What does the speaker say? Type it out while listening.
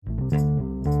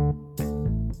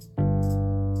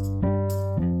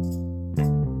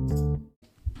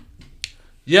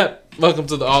Yep, welcome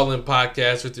to the All In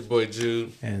Podcast with your boy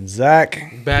Jude. And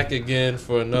Zach. Back again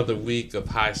for another week of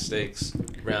high stakes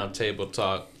roundtable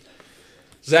talk.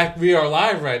 Zach, we are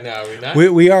live right now, are we not?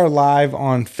 We are live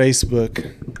on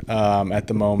Facebook at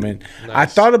the moment. Nice. I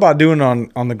thought about doing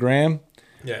it on the gram.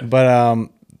 Yeah. But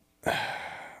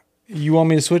you want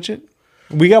me to switch it?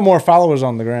 We got more followers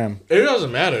on the gram. It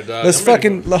doesn't matter, dog.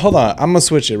 Hold on. I'm going to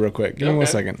switch it real quick. Give me 1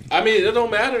 second. I mean, it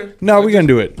don't matter. No, we're going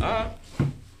to do it. I'm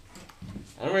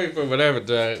ready for whatever,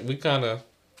 dog.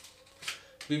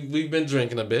 We've been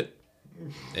drinking a bit.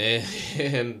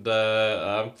 And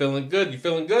I'm feeling good. You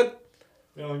feeling good?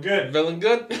 Feeling good. Feeling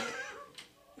good?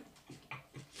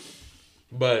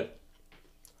 But,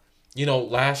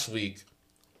 last week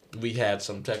we had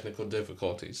some technical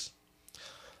difficulties.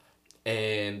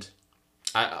 And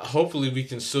hopefully we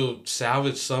can still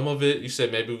salvage some of it. You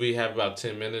said maybe we have about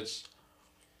 10 minutes.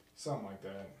 Something like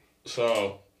that.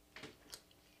 So,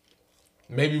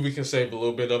 maybe we can save a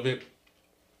little bit of it.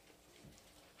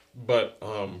 But,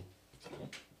 hold on,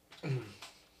 I need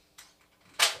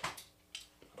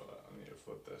to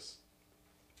flip this.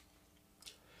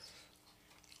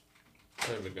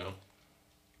 There we go.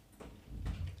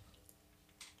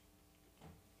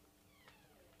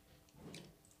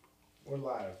 We're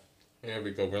live. There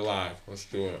we go. We're live. Let's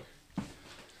do it.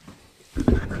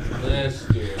 Let's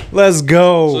do it. Let's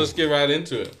go. So let's get right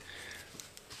into it.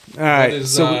 All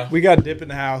right. We got Dip in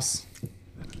the house.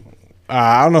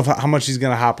 I don't know how much he's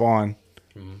going to hop on.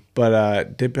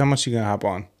 But Dip, how much you going to hop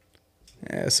on?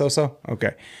 Yeah, so.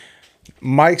 Okay.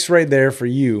 Mike's right there for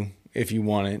you if you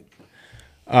want it.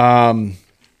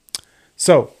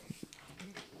 So,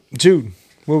 Jude,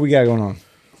 what we got going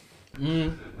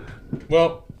on?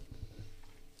 Well,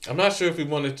 I'm not sure if we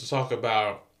wanted to talk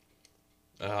about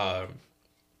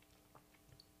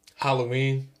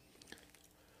Halloween.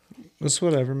 It's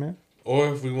whatever, man.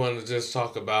 Or if we wanted to just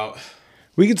talk about...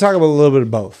 We can talk about a little bit of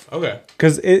both. Okay.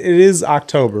 Because it is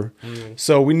October.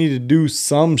 So we need to do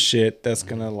some shit that's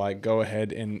going to go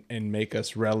ahead and make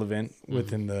us relevant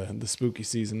within the spooky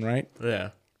season, right? Yeah.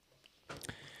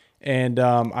 And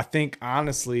I think,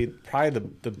 honestly, probably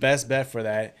the best bet for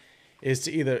that is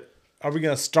to either... Are we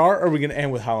going to start or are we going to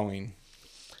end with Halloween?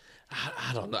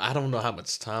 I don't know. I don't know how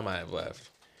much time I have left.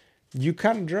 You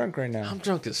kind of drunk right now. I'm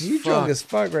drunk as fuck. You drunk as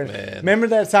fuck right now. Remember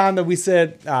that time that we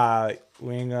said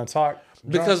we ain't going to talk?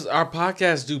 Because our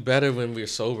podcasts do better when we're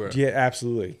sober. Yeah,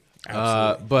 absolutely.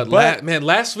 But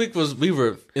last week we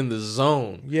were in the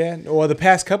zone. Yeah, or the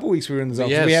past couple weeks we were in the zone.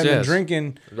 Yes, we hadn't been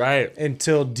drinking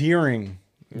until during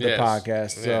the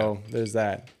podcast. So there's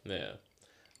that. Yeah.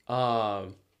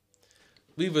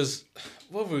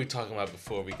 What were we talking about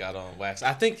before we got on wax?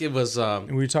 I think it was...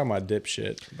 we were talking about Dip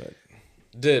shit, but...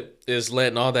 Dip is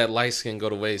letting all that light skin go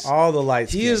to waste. All the light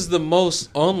skin. He is the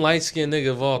most unlight skinned nigga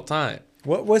of all time.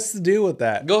 What's the deal with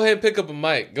that? Go ahead and pick up a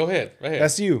mic. Go ahead. Right here.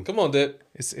 That's you. Come on, Dip.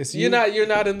 It's you. You're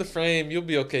not in the frame. You'll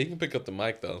be okay. You can pick up the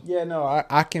mic though. Yeah, no,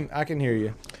 I can hear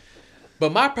you.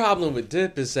 But my problem with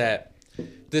Dip is that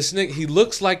this nigga, he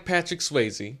looks like Patrick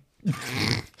Swayze.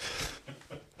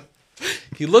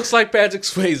 He looks like Patrick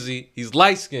Swayze. He's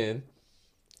light skinned.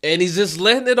 And he's just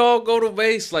letting it all go to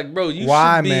waste. Like, bro,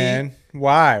 Why, should be... man?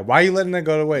 Why? Why are you letting that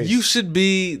go to waste? You should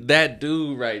be that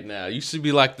dude right now. You should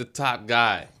be like the top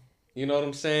guy. You know what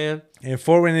I'm saying? In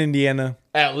Fort Wayne, Indiana.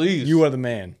 At least. You are the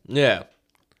man. Yeah.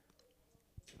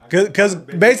 Because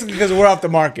we're off the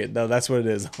market, though. That's what it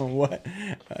is. What?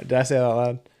 Did I say that out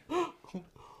loud?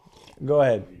 Go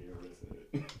ahead.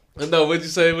 No, what'd you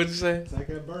say? It's like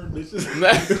I burned bitches.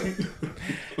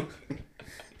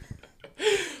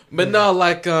 But no,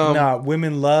 like... No,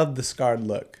 women love the scarred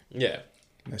look. Yeah.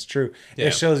 That's true. Yeah.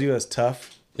 It shows you as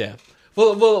tough. Yeah.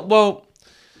 Well,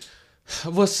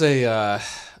 let's say...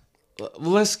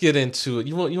 let's get into it.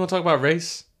 You want to talk about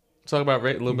race? Talk about a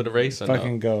little bit of race? Or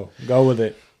fucking no? Go with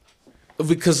it.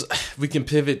 Because we can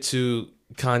pivot to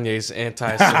Kanye's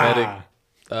anti-Semitic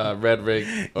rhetoric.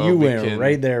 You went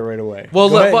right there right away. Well,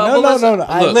 look,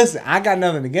 no. Listen, I got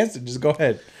nothing against it. Just go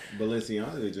ahead.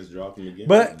 Balenciaga just dropped him again.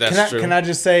 But can I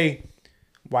just say,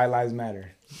 white lives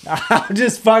matter? I'm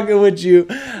just fucking with you.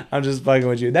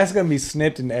 That's gonna be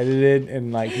snipped and edited,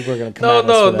 and people are gonna come.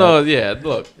 No. Yeah,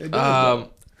 look.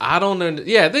 I don't know.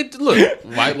 Yeah,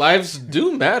 white lives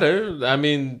do matter. I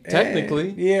mean,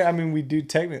 technically. Yeah, I mean, we do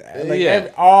technically.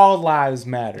 All lives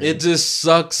matter. It just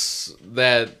sucks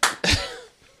that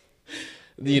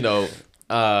people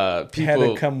had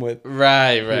to come with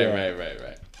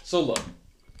right. So look,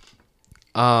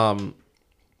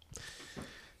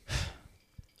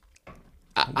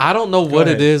 I don't know what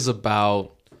it is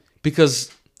about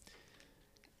because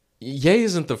Ye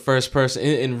isn't the first person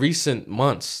in recent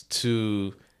months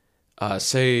to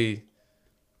say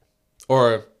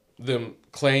or them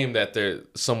claim that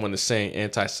someone is saying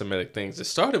anti-Semitic things. It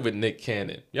started with Nick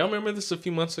Cannon. Y'all remember this a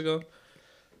few months ago?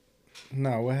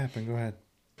 No, what happened? Go ahead.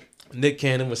 Nick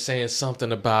Cannon was saying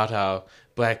something about how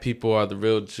black people are the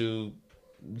real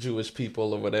Jewish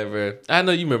people or whatever. I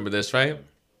know you remember this, right?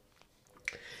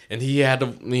 And he had to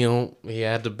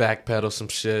backpedal some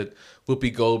shit.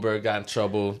 Whoopi Goldberg got in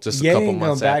trouble just a couple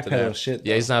months after that. Shit,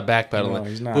 yeah, he's not backpedaling. No,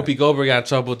 he's not. Whoopi Goldberg got in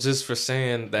trouble just for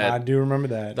saying that. I do remember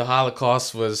that. The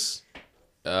Holocaust was,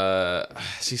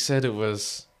 she said it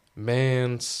was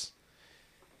man's.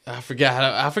 I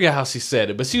forgot how she said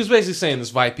it, but she was basically saying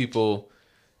this white people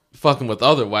fucking with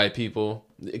other white people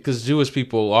because Jewish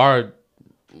people are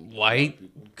white,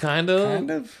 kind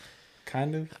of.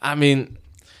 I mean,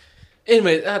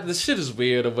 anyway, the shit is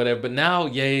weird or whatever. But now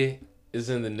Ye is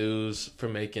in the news for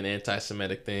making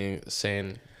anti-Semitic things,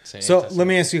 saying. So let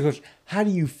me ask you a question: how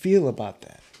do you feel about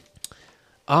that?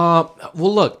 Well,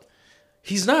 look,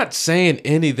 he's not saying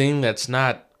anything that's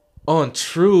not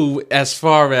untrue as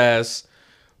far as.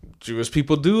 Jewish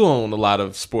people do own a lot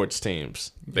of sports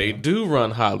teams. They do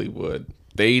run Hollywood.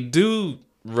 They do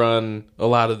run a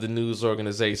lot of the news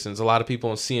organizations. A lot of people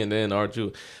on CNN are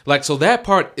Jewish. So that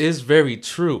part is very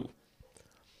true.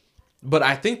 But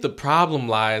I think the problem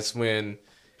lies when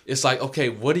it's like, okay,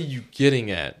 what are you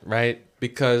getting at, right?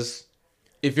 Because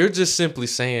if you're just simply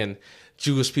saying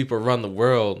Jewish people run the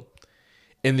world,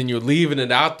 and then you're leaving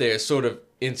it out there sort of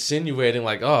insinuating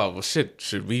like, oh, well, shit,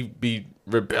 should we be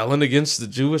rebelling against the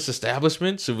Jewish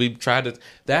establishment? Should we try to...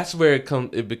 That's where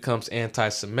it becomes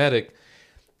anti-Semitic.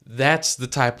 That's the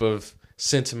type of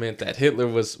sentiment that Hitler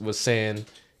was saying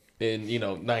in,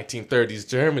 1930s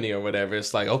Germany or whatever.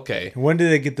 It's like, okay. When did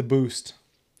they get the boost?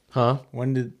 Huh?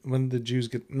 When did the Jews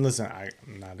get... Listen,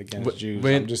 I'm not against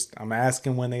Jews. I'm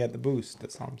asking when they got the boost.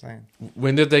 That's all I'm saying.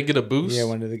 When did they get a boost? Yeah,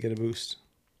 when did they get a boost?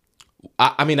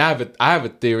 I mean, I have a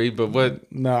theory, but what...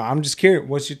 No, I'm just curious.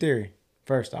 What's your theory,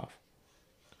 first off?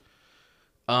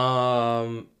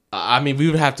 I mean, we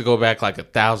would have to go back like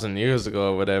 1,000 years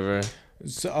ago or whatever.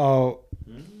 So,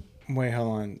 wait,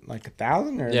 hold on. Like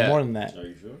 1,000 or more than that? Are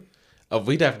you sure?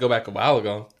 We'd have to go back a while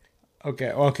ago.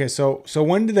 Okay. So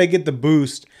when did they get the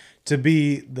boost to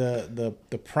be the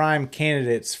prime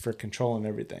candidates for controlling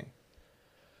everything?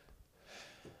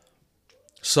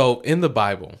 So in the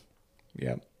Bible,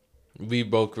 yep, we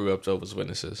both grew up Jehovah's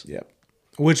Witnesses. Yep,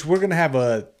 which we're gonna have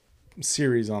a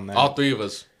series on that. All three of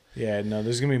us. Yeah, no,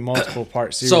 there's gonna be multiple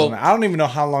part series. On that. I don't even know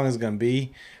how long it's gonna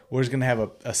be. We're just gonna have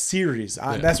a series.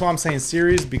 That's why I'm saying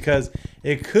series, because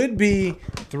it could be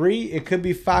 3, it could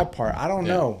be 5 part. I don't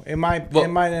know. It might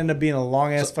end up being a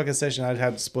long ass fucking session. I'd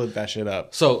have to split that shit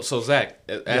up. So Zach,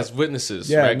 as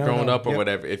witnesses, right, growing up or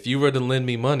whatever, if you were to lend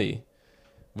me money,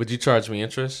 would you charge me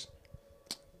interest?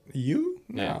 You?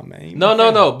 No, man.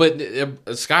 No. But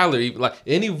Skylar, like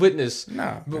any witness,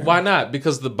 no. Why not?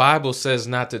 Because the Bible says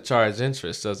not to charge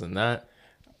interest, does it not?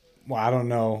 Well, I don't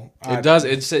know. It does.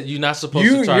 It said you're not supposed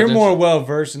to charge interest. You're more well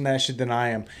versed in that shit than I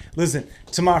am. Listen,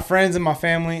 to my friends and my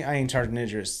family, I ain't charging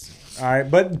interest. All right,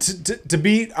 but to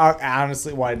be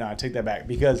honestly, why not? Take that back,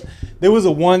 because there was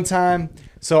a one time.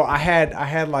 So I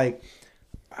had like,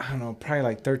 I don't know, probably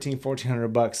like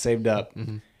 $1,400 saved up.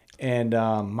 Mm-hmm. And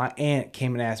my aunt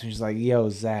came and asked me, she's like, yo,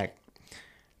 Zach,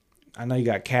 I know you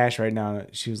got cash right now.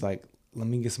 She was like, let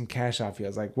me get some cash off you. I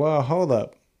was like, well, hold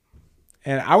up.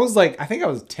 And I was like, I think I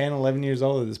was 10, 11 years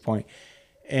old at this point.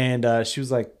 And she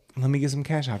was like, let me get some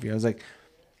cash off you. I was like,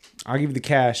 I'll give you the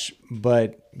cash,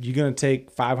 but you're going to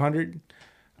take 500.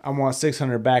 I want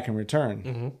 600 back in return.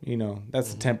 Mm-hmm. You know,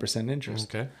 that's mm-hmm. a 10%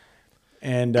 interest. Okay.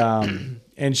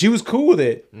 And she was cool with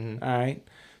it. Mm-hmm. All right.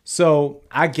 So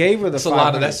I gave her the. That's a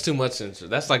lot of. That's too much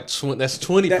interest. That's like that's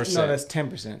 20%. No, that's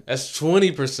 10%. That's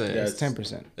 20%. Yeah, that's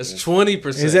 10%. That's 20%.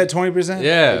 Is that 20%?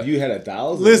 Yeah. If you had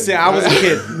 1,000. Listen, I was a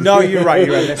kid. No, you're right.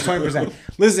 That's 20%.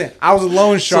 Listen, I was a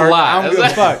loan shark. I don't give a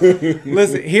fuck.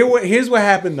 Listen, here's what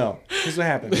happened though. Here's what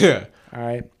happened. Yeah. All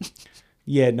right.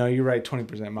 Yeah. No, you're right.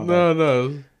 20%. My bad.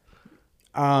 No.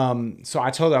 So I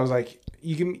told her, I was like,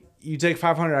 you take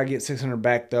 500, I get 600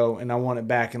 back though, and I want it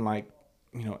back in like,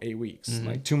 8 weeks, mm-hmm.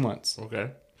 like 2 months.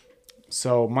 Okay.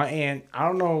 So my aunt, I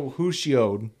don't know who she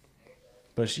owed,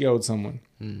 but she owed someone.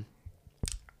 Mm.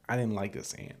 I didn't like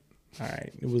this aunt. All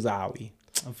right. It was Ali.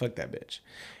 Oh, fuck that bitch.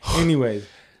 Anyways,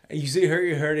 you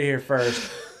heard it here first.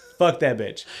 Fuck that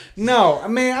bitch. No, I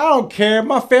mean, I don't care.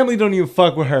 My family don't even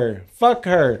fuck with her. Fuck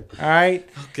her. All right?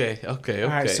 Okay. All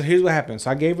right, so here's what happened.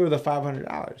 So I gave her the $500.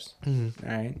 Mm-hmm.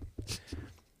 All right?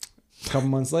 A couple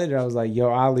months later, I was like, yo,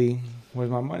 Ali, where's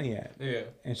my money at? Yeah.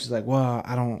 And she's like, well,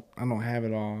 I don't have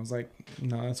it all. I was like,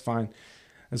 no, that's fine.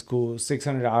 That's cool.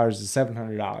 $600 is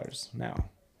 $700 now.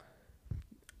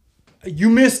 You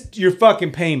missed your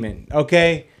fucking payment,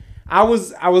 okay? I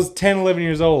was 10, 11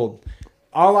 years old.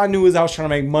 All I knew was I was trying to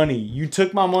make money. You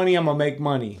took my money, I'm going to make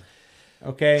money.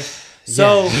 Okay?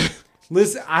 So,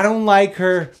 listen, I don't like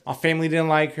her. My family didn't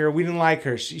like her. We didn't like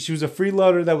her. She was a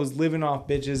freeloader that was living off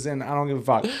bitches, and I don't give a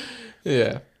fuck.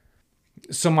 Yeah.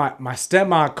 So my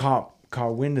stepmom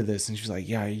caught wind of this, and she was like,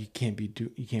 yeah, you can't be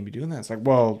doing that. It's like,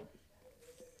 well,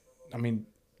 I mean,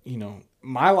 you know,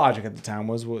 my logic at the time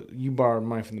was, well, you borrowed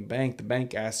money from the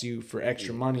bank asks you for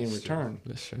extra money in return.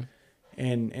 That's true.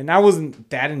 And I wasn't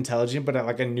that intelligent, but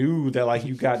I knew that like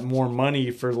you got more money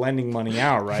for lending money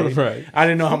out, right? Right. I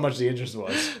didn't know how much the interest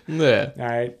was. Yeah. All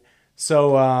right.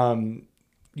 So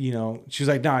you know, she was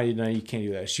like, no, you can't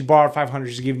do that. She borrowed $500,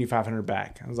 she's giving you $500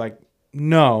 back. I was like,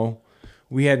 no.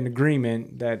 We had an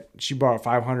agreement that she borrowed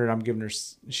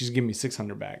 $500, she's giving me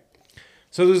 $600 back.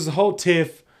 So there's a whole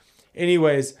tiff.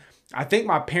 Anyways, I think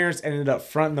my parents ended up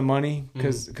fronting the money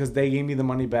because they gave me the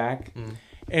money back.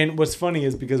 And what's funny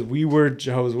is because we were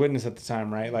Jehovah's Witness at the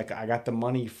time, right? Like I got the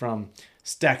money from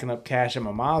stacking up cash at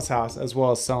my mom's house as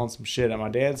well as selling some shit at my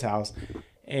dad's house.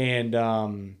 And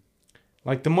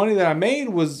like the money that I made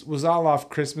was all off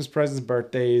Christmas presents,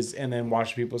 birthdays, and then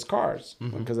washing people's cars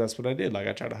because that's what I did. Like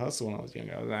I tried to hustle when I was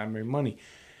younger. I made money.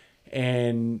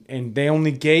 And they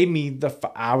only gave me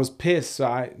I was pissed.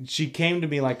 So she came to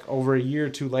me like over a year or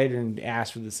two later and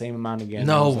asked for the same amount again.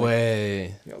 No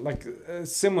way. Like a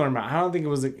similar amount. I don't think it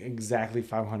was exactly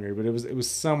 500, but it was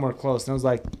somewhere close. And I was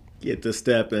like, get the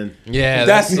step in. Yeah,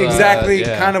 that's exactly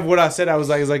kind of what I said. I was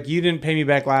like, you didn't pay me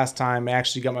back last time. I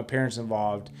actually got my parents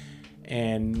involved,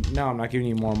 and no, I'm not giving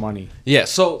you more money. Yeah.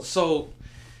 So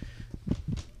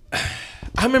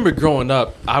I remember growing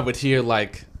up, I would hear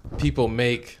like people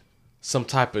make some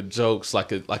type of jokes,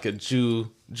 like a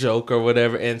Jew joke or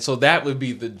whatever, and so that would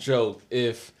be the joke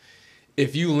if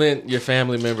you lent your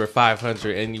family member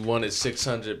 $500 and you wanted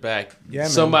 $600 back. Yeah,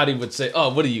 somebody would say,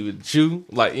 "Oh, what are you, a Jew?"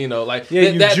 Like you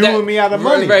Jewing me out of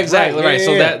money. Right, exactly right.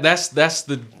 Yeah. So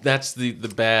that's the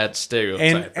bad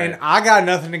stereotype. And I got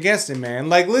nothing against it, man.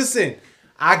 Like, listen,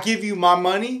 I give you my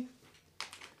money.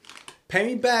 Pay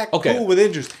me back, cool, with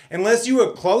interest. Unless you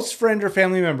a close friend or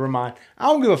family member of mine, I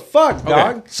don't give a fuck,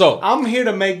 dog. Okay. So I'm here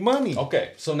to make money.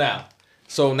 Okay, so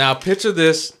now picture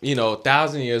this,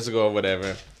 1,000 years ago or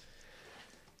whatever.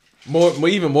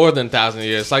 Even more than 1,000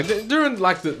 years, like during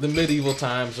like the medieval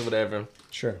times or whatever.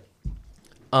 Sure.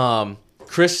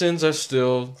 Christians are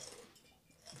still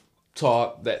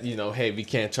taught that hey, we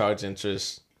can't charge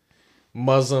interest.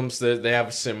 Muslims, they have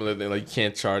a similar thing, like you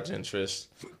can't charge interest,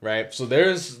 right? So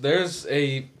there's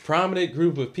a prominent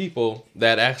group of people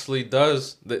that actually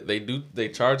they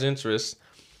charge interest,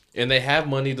 and they have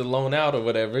money to loan out or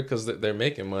whatever because they're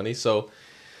making money. So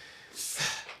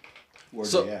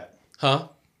where's they at? Huh?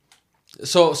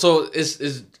 So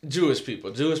it's Jewish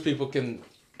people. Jewish people can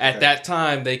at that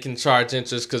time they can charge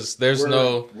interest because there's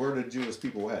where the Jewish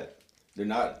people at? They're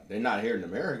not here in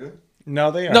America.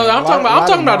 No, they are. No, I'm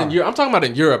talking about in Europe. I'm talking about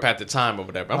in Europe at the time or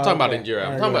whatever. I'm talking about in Europe.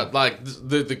 I'm talking about like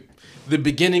the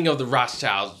beginning of the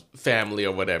Rothschild family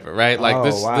or whatever, right? Like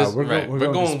this we're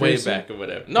going way back or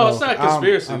whatever. No, it's not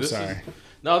conspiracy. I'm sorry.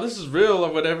 This is real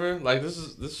or whatever. Like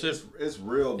this shit. It's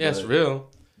real. Yeah, it's real.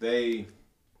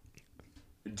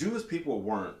 Jewish people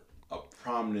weren't a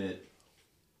prominent.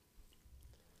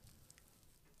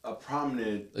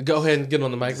 Go ahead and get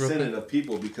on the mic real quick. Of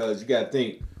people, because you got to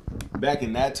think. Back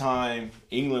in that time,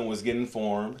 England was getting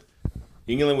formed.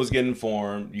 You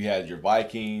had your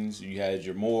Vikings. You had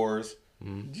your Moors.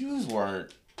 Jews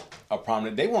weren't a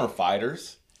prominent. They weren't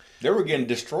fighters. They were getting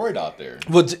destroyed out there.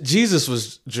 Well, Jesus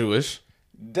was Jewish.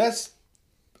 That's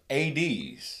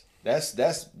ADs.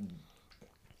 That's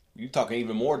you're talking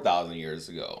even more 1,000 years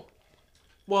ago.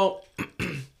 Well,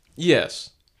 yes,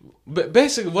 but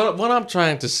basically, what I'm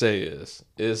trying to say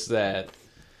is that.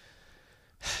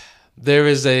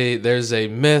 There's a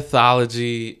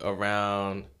mythology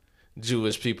around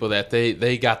Jewish people that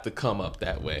they got to come up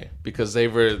that way because they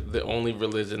were the only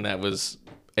religion that was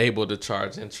able to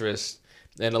charge interest,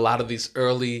 and a lot of these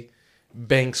early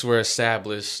banks were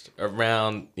established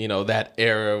around that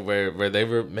era where they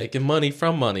were making money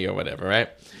from money or whatever, right?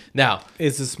 Now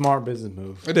it's a smart business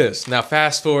move. It is. Now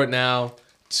fast forward now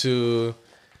to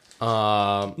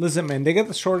listen, man, they got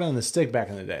the short end of the stick back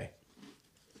in the day.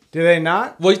 Do they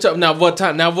not? What you talking now? What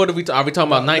time? Now what are we talking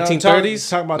about? 1930s?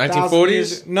 Talking about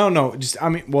 1940s?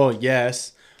 No.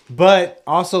 Yes, but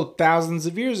also thousands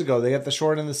of years ago they got the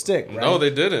short end of the stick. Right? No, they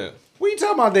didn't. What are you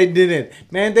talking about? They didn't,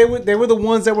 man. They were the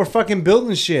ones that were fucking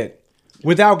building shit.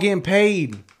 without getting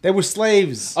paid. They were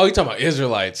slaves. Oh, you talking about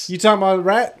Israelites? You talking about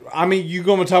rat? I mean, you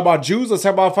going to talk about Jews? Let's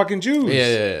talk about fucking Jews.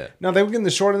 Yeah. No, they were getting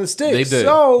the short end of the stick. They did.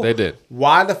 So They did.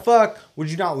 Why the fuck would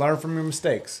you not learn from your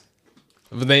mistakes?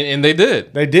 They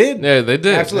did. They did. Yeah, they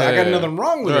did. Absolutely. Yeah, I got nothing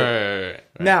wrong with it. Right.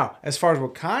 Now, as far as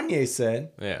what Kanye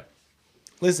said, Yeah.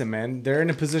 listen, man, they're in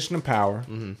a position of power.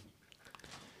 Mm-hmm.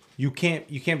 You can't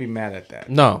be mad at that.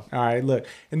 No. All right, look,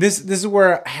 and this is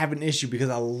where I have an issue because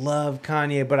I love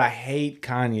Kanye, but I hate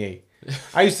Kanye.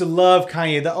 I used to love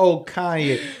Kanye, the old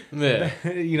Kanye. Yeah.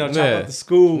 Talking about the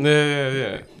school.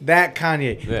 Yeah. That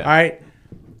Kanye. Yeah. All right.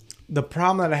 The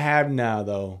problem that I have now,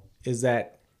 though, is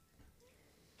that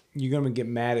you're gonna get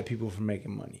mad at people for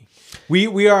making money. We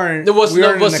are in an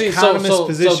economist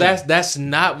position. So that's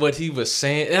not what he was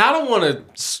saying, and I don't want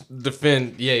to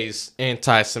defend Ye's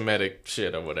anti-Semitic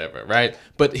shit or whatever, right?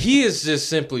 But he is just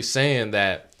simply saying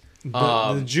that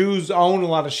the Jews own a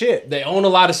lot of shit. They own a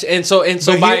lot of shit, and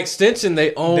so by extension,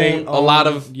 they own a lot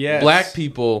of black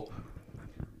people,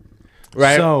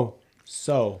 right?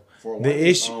 So For the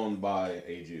issue owned by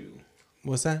a Jew.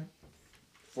 What's that?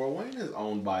 Fort Wayne is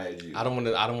owned by a Jew. I don't want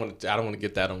to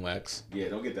get that on wax. Yeah,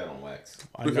 don't get that on wax.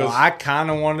 Because I kind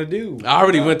of want to do. I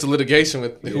already went to litigation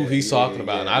with who he's talking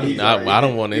about. I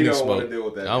don't want any smoke.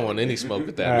 I don't want any smoke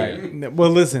with that man. Right. Well,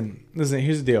 listen.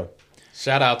 Here's the deal.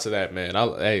 Shout out to that man.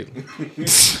 I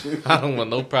don't want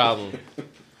no problem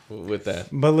with that.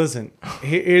 But listen,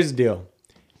 here's the deal.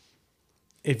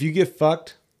 If you get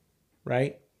fucked,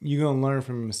 right, you're gonna learn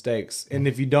from your mistakes, and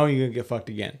if you don't, you're gonna get fucked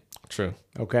again. True.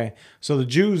 Okay, so the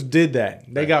Jews did that.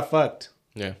 They got fucked.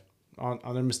 Yeah. On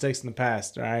their mistakes in the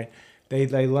past. All right, they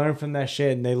learned from that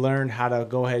shit, and they learned how to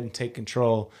go ahead and take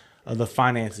control of the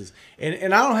finances.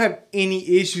 And I don't have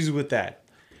any issues with that.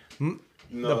 No.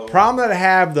 The problem that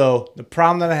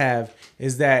I have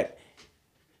is that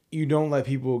you don't let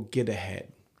people get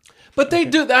ahead. But they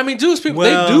do. I mean, Jewish people,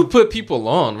 they do put people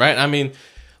on, right? I mean,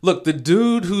 look, the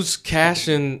dude who's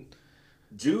cashing.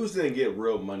 Jews didn't get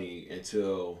real money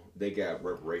until they got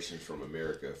reparations from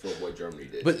America for what Germany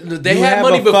did. But they had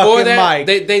money before that.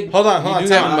 They hold on.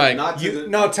 Time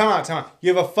out.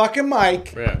 You have a fucking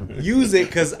mic. Yeah. Use it,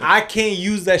 because I can't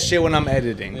use that shit when I'm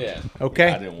editing. Yeah.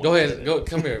 Okay. Go ahead.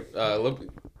 Come here.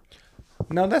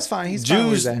 No, that's fine. He's Jews.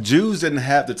 Fine with that. Jews didn't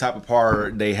have the type of power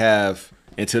they have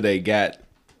until they got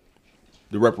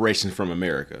the reparations from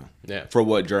America. Yeah. For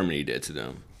what Germany did to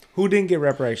them. Who didn't get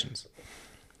reparations?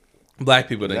 Black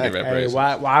people didn't get reparations.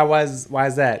 Hey, why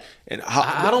is that? And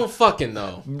I don't fucking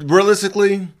know.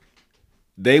 Realistically,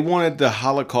 they wanted the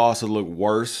Holocaust to look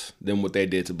worse than what they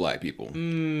did to black people.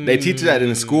 They teach that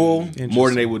in school more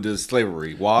than they would do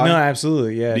slavery. Why? No,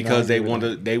 absolutely, yeah. Because they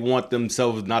want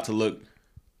themselves not to look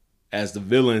as the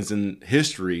villains in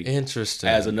history. Interesting.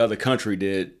 As another country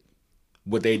did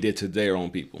what they did to their own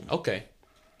people. Okay.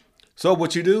 So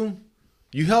what you do,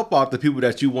 you help out the people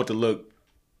that you want to look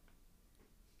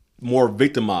more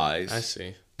victimized. I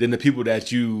see. Than the people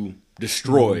that you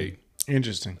destroyed.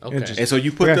 Interesting. Okay. Interesting. And so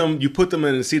you put them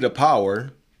in the seat of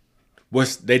power.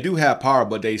 Which they do have power,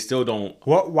 but they still don't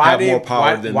have more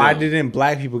power than them. Why didn't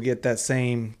black people get that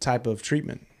same type of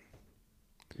treatment?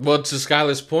 Well, to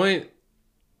Skylar's point,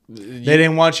 they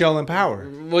didn't want y'all in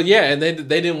power. Well, yeah, and they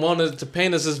didn't want us to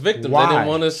paint us as victims. Why? They didn't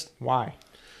want us. Why?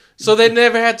 So they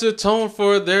never had to atone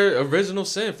for their original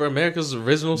sin, for America's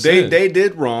original sin. They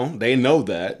did wrong. They know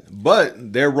that,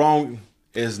 but their wrong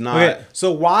is not. Okay,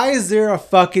 so why is there a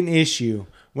fucking issue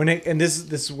when it? And this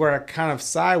is where I kind of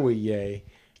side with Ye,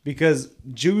 because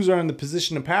Jews are in the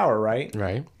position of power, right?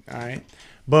 Right. All right,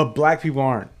 but black people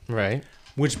aren't. Right.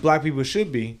 Which black people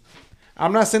should be.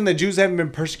 I'm not saying that Jews haven't been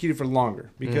persecuted for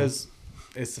longer, because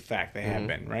it's a fact they have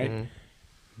been, right? Mm-hmm.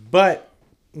 But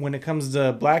when it comes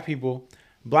to black people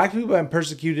have been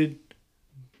persecuted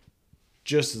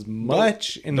just as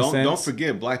much in the sense. Don't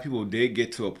forget, black people did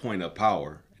get to a point of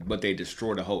power, but they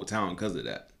destroyed the whole town because of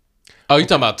that. Oh, you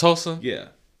talking about Tulsa? Yeah.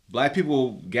 Black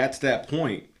people got to that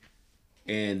point,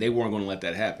 and they weren't going to let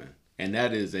that happen. And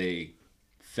that is a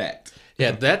fact.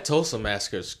 Yeah, that Tulsa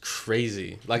massacre is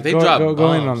crazy. Like, they dropped bombs.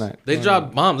 Go in on that. They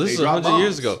dropped bombs. This is 100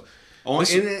 years ago.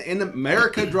 In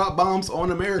America, dropped bombs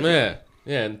on America.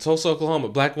 Yeah, in Tulsa, Oklahoma,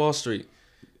 Black Wall Street.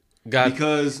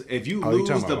 Because if you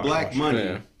lose the black money,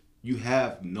 yeah. you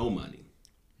have no money.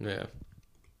 Yeah.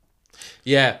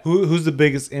 Yeah. Who's the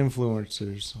biggest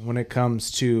influencers when it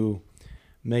comes to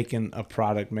making a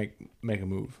product make a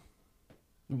move?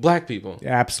 Black people.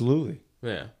 Yeah, absolutely.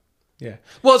 Yeah. Yeah.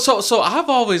 Well, so I've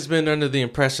always been under the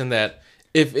impression that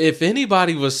if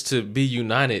anybody was to be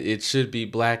united, it should be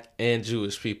black and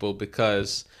Jewish people,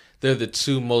 because they're the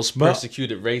two most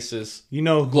persecuted races. You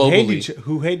know globally.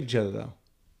 Who hate each other though?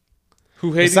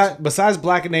 Who hate besides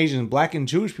black and Asian, black and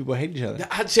Jewish people hate each other.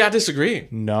 I disagree.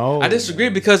 No, I disagree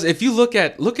because if you look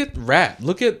at rap,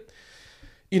 look at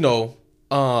Lil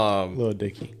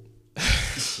Dicky.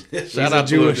 Shout out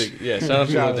to Lil Dicky. Yeah, shout out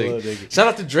to Lil Dicky. Shout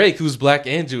out to Drake, who's black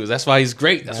and Jewish. That's why he's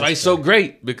great. That's why he's so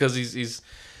great, because he's.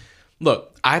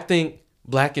 Look, I think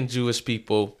black and Jewish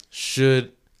people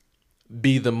should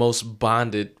be the most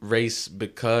bonded race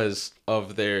because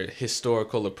of their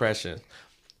historical oppression.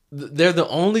 They're the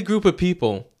only group of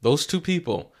people, those two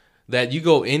people, that you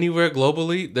go anywhere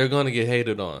globally, they're gonna get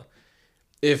hated on.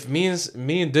 If me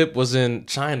and Dip was in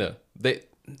China, they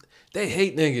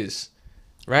hate niggas,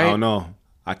 right? I don't know.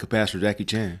 I could pass for Jackie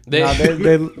Chan. They love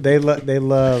Kobe. They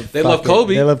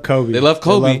love Kobe. They love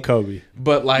Kobe.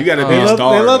 But like, you gotta be a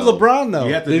star. They love LeBron though.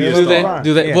 You have to be a star.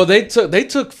 Do they? Yeah. Well, they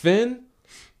took Finn,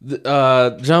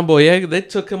 John Boyega. They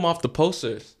took him off the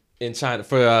posters in China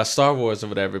for Star Wars or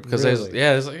whatever, because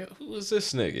it's like, who is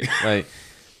this nigga? Like,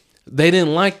 they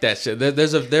didn't like that shit.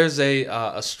 There's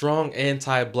a strong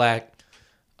anti-black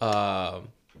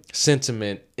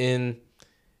sentiment in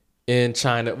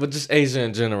China, but just Asia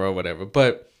in general or whatever.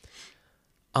 But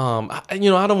I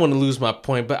don't want to lose my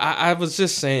point, but I was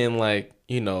just saying, like,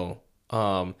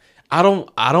 I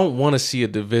don't want to see a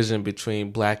division between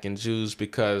black and Jews,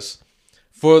 because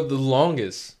for the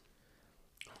longest,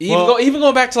 even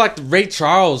going back to like the Ray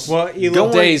Charles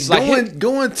days,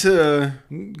 going to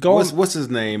what's his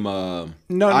name? I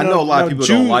know a lot of people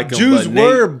don't like him. Jews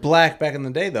were black back in the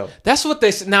day, though. That's what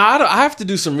they said. Now I have to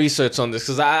do some research on this,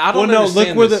 because I don't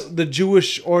understand. Look where the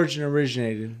Jewish origin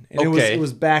originated, and it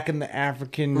was back in the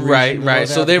African region, right.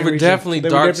 So they were definitely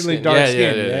dark skinned.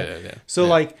 Yeah. So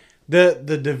like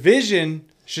the division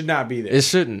should not be there. It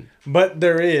shouldn't, but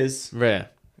there is. Yeah.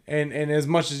 And as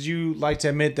much as you like to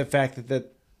admit the fact that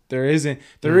there isn't,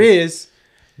 there is,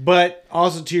 but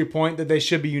also to your point that they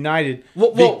should be united.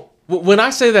 Well, when I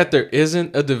say that there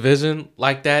isn't a division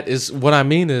like that, is what I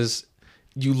mean is,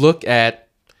 you look at,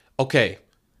 okay,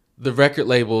 the record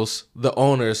labels, the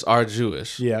owners are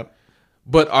Jewish. Yep.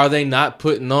 But are they not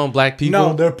putting on black people?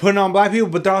 No, they're putting on black people,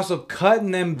 but they're also cutting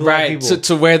them black people.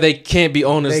 To where they can't be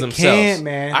owners themselves. They can't,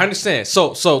 man. I understand. So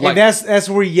like, and that's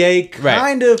where Ye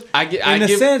kind of, in a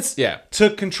sense, yeah,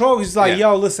 took control. He's like,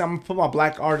 yo, listen, I'm gonna put my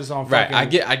black artists on. Right. I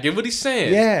get what he's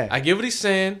saying. Yeah. I get what he's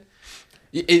saying.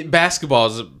 Basketball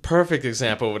is a perfect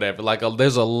example or whatever. Like,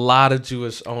 there's a lot of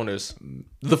Jewish owners.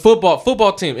 The football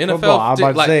team, NFL,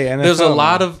 NFL, there's a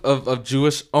lot of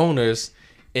Jewish owners.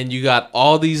 And you got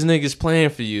all these niggas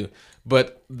playing for you,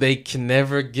 but they can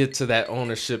never get to that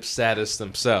ownership status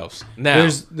themselves. Now,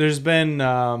 there's been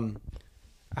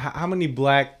how many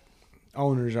black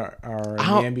owners are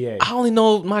in the NBA? I only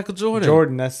know Michael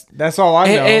Jordan. That's all I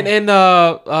know.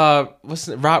 And what's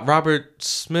it, Robert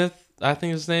Smith? I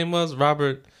think his name was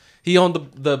Robert. He owned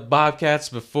the Bobcats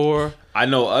before. I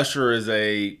know Usher is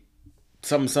a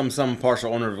some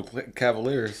partial owner of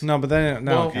Cavaliers. No, but then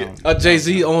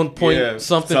Jay-Z owned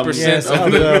something percent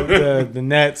of the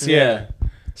Nets. Yeah.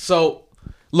 So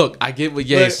look, I get what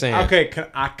Ye's saying. Okay,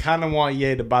 I kind of want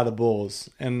Ye to buy the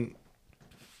Bulls, and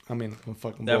I mean,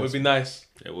 fucking that would be nice.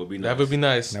 It would be nice. That would be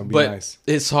nice. But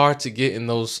it's hard to get in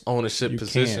those ownership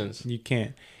positions. You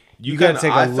can't. You got to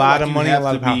take a lot of money, a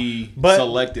lot of power. But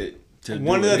selected.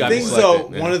 One of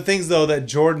the things though that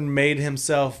Jordan made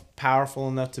himself powerful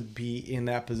enough to be in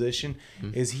that position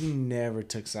is he never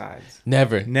took sides.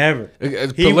 Never.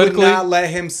 He would not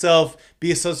let himself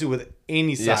be associated with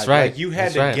any side. That's right. Like, you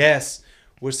had to guess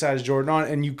which side is Jordan on,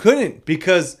 and you couldn't,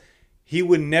 because he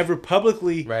would never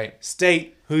publicly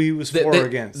state who he was for or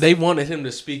against. They wanted him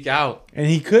to speak out, and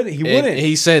he couldn't. He wouldn't.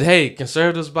 He said, "Hey,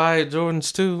 conservatives buy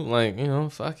Jordans too. Like,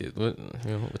 fuck it.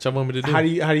 What y'all want me to do?" How do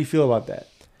you feel about that?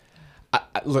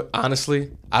 Look,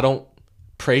 honestly, I don't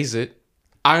praise it.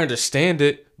 I understand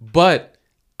it, but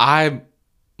I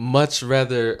much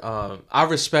rather I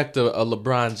respect a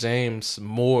LeBron James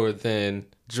more than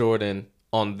Jordan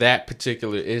on that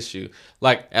particular issue.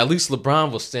 Like, at least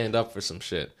LeBron will stand up for some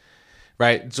shit,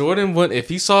 right? Jordan would, if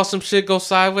he saw some shit go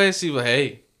sideways, he would,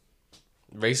 hey,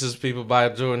 racist people buy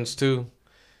Jordans too.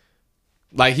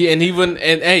 Like, he wouldn't,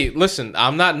 and hey, listen,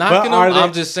 I'm not knocking them.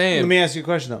 I'm just saying. Let me ask you a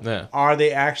question though. Yeah. Are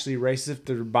they actually racist if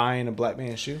they're buying a black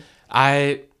man's shoe?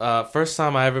 First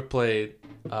time I ever played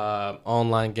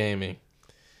online gaming.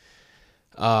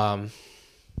 I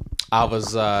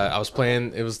was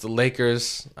playing. It was the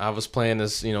Lakers. I was playing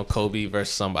as Kobe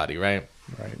versus somebody, right?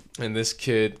 Right. And this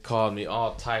kid called me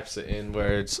all types of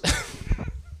N-words.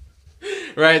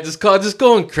 Right, just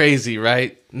going crazy,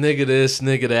 right? Nigga this,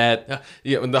 nigga that.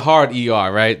 Yeah, the hard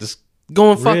ER, right? Just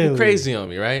going fucking crazy on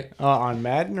me, right? On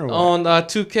Madden or what? On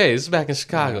 2K. This is back in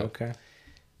Chicago. Okay.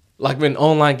 like when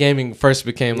online gaming first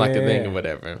became like a thing or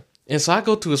whatever. And so I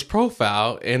go to his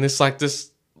profile and it's like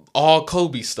this all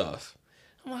Kobe stuff.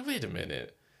 I'm like, wait a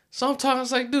minute. So I'm talking, I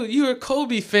was like, dude, you're a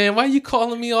Kobe fan. Why are you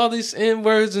calling me all these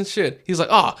N-words and shit? He's like,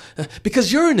 oh,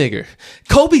 because you're a nigger.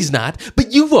 Kobe's not,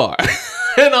 but you are.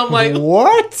 And I'm like,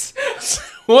 what?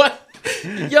 What?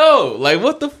 Yo, like,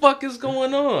 what the fuck is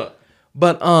going on?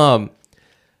 But,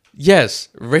 yes,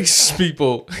 racist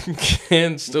people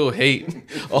can still hate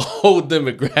a whole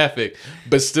demographic,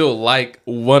 but still like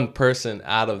one person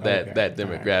out of that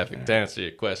demographic, right. To answer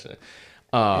your question.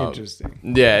 Interesting.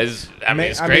 Yeah,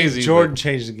 it's crazy. Jordan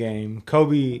changed the game.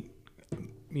 Kobe,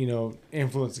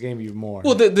 influenced the game even more.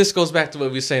 Well, this goes back to what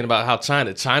we were saying about how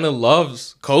China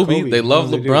loves Kobe. They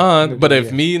love LeBron. But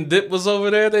if me and Dip was over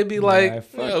there, they'd be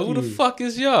like, who the fuck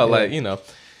is y'all? Yeah. Like,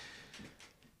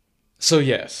 So,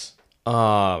 yes.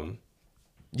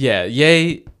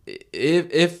 Ye,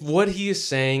 if what he is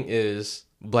saying is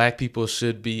black people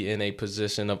should be in a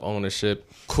position of ownership,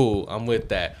 cool, I'm with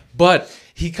that. But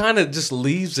he kind of just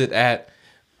leaves it at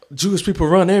Jewish people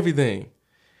run everything.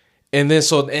 And then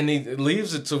he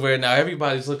leaves it to where now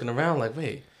everybody's looking around like,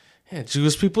 wait,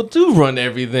 Jewish people do run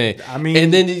everything. I mean,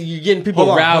 and then you're getting people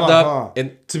riled up.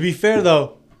 And to be fair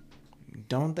though,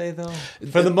 don't they though?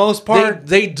 For the most part,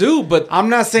 they do. But I'm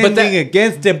not saying anything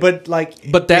against it. But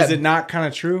is it not kind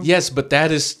of true? Yes, but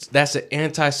that's an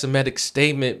anti-Semitic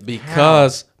statement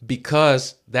because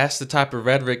that's the type of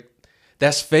rhetoric.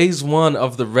 That's phase one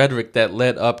of the rhetoric that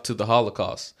led up to the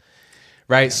Holocaust,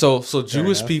 right? So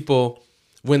Jewish people,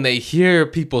 when they hear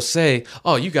people say,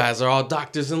 "Oh, you guys are all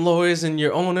doctors and lawyers and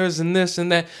you're owners and this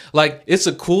and that," like it's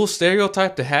a cool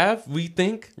stereotype to have. We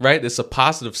think, right? It's a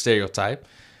positive stereotype.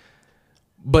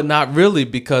 But not really,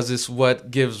 because it's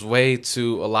what gives way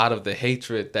to a lot of the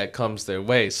hatred that comes their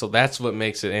way. So that's what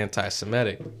makes it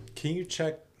anti-Semitic. Can you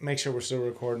make sure we're still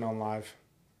recording on live?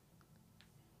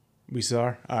 We still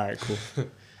are? All right, cool.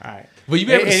 All right. Will you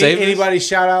be able to save this? Anybody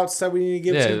shout outs that we need to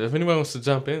give to? Yeah, if anyone wants to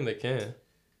jump in, they can.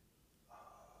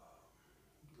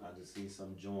 I just see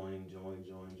some join.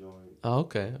 Oh,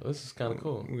 okay. Well, this is kind of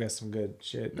cool. We got some good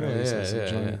shit.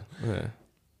 Yeah.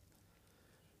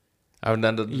 You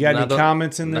got any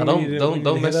comments in there?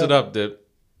 Don't mess it up, Dip.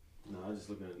 No, I'm just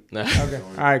looking at Okay.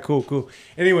 All right, cool.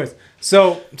 Anyways,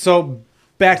 so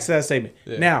back to that statement.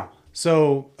 Yeah. Now,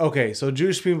 so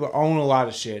Jewish people own a lot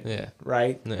of shit. Yeah.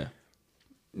 Right? Yeah.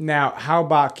 Now, how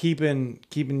about keeping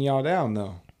y'all down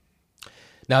though?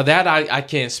 Now that I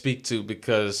can't speak to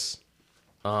because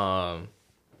I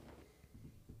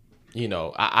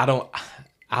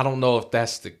don't know if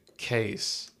that's the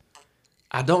case.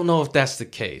 I don't know if that's the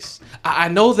case. I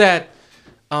know that,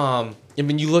 I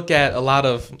mean, you look at a lot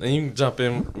of, and you can jump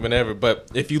in whenever, but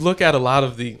if you look at a lot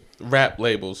of the rap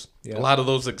labels, a lot of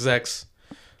those execs,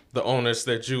 the owners,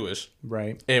 they're Jewish.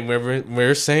 Right. And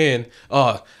we're saying,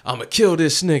 oh, I'm going to kill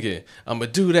this nigga. I'm going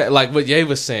to do that. Like what Ye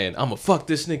was saying, I'm going to fuck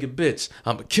this nigga bitch.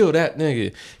 I'm going to kill that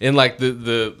nigga. And like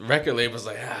the record label's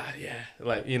like, yeah.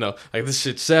 Like, like this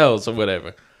shit sells or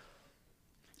whatever.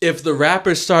 If the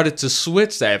rappers started to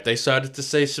switch that, if they started to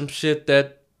say some shit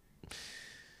that,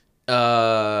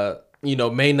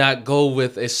 may not go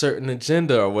with a certain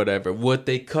agenda or whatever, would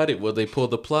they cut it? Would they pull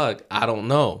the plug? I don't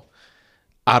know.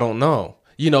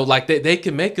 Like they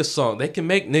can make a song. They can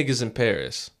make Niggas in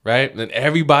Paris, right? And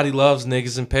everybody loves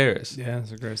Niggas in Paris. Yeah,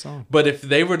 it's a great song. But if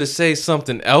they were to say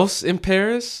something else in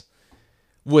Paris,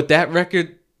 would that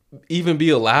record even be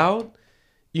allowed?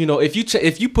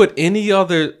 If you put any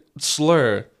other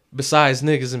slur besides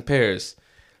Niggas in Paris,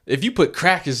 if you put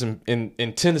crackers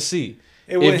in Tennessee,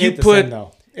 it wouldn't hit the same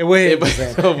though. It wouldn't hit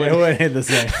the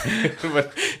same.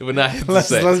 It would not hit the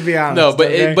same. Let's be honest. No,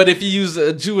 but if you use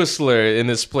a Jewish slur in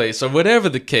this place or whatever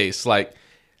the case, like,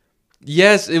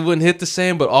 yes, it wouldn't hit the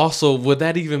same, but also would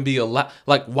that even be allowed?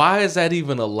 Like, why is that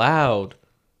even allowed?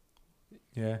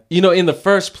 Yeah. In the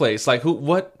first place, like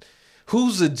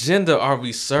whose agenda are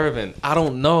we serving? I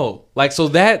don't know. Like, so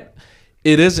that.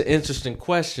 It is an interesting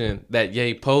question that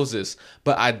Ye poses,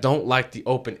 but I don't like the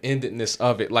open-endedness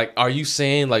of it. Like, are you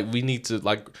saying, like, we need to,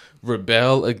 like,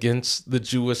 rebel against the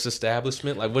Jewish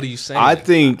establishment? Like, what are you saying? I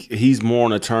think he's more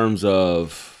in the terms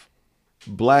of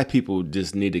black people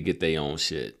just need to get their own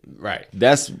shit. Right.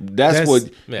 That's what...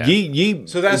 Yeah.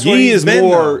 So that's what he's been,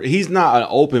 more... though. He's not an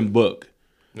open book.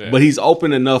 Yeah. But he's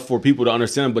open enough for people to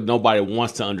understand, but nobody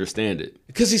wants to understand it.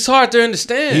 Because he's hard to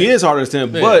understand. He is hard to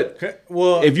understand, yeah. But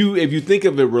if you think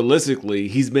of it realistically,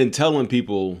 he's been telling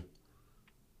people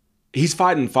he's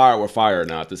fighting fire with fire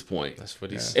now at this point. That's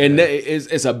what he's saying. And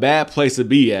it's a bad place to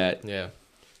be at. Yeah.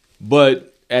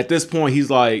 But at this point, he's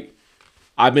like,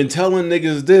 I've been telling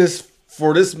niggas this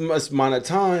for this much amount of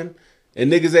time.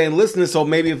 And niggas ain't listening, so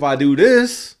maybe if I do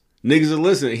this, niggas are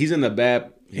listening. He's in a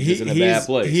bad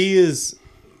place. He is.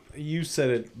 You said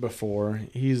it before.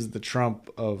 He's the Trump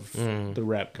of the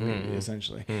rap community,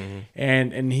 essentially,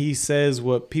 and he says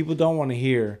what people don't want to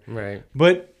hear, right?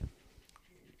 But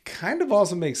kind of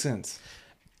also makes sense.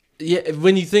 Yeah,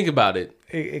 when you think about it,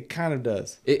 it kind of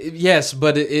does. Yes,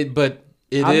 but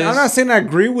I'm not saying I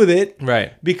agree with it,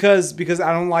 right? Because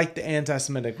I don't like the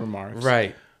anti-Semitic remarks,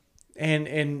 right?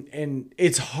 And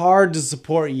it's hard to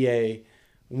support Ye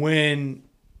when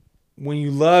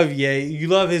you love Ye, you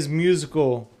love his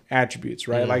musical attributes,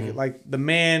 right? Like the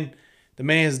man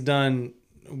has done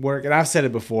work, and I've said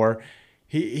it before.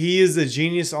 He is a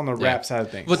genius on the rap side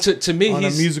of things. But to me, on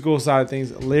the musical side of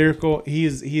things, lyrical, he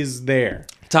is there.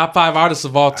 Top 5 artists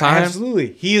of all time.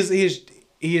 Absolutely, he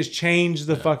has changed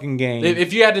the fucking game.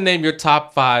 If you had to name your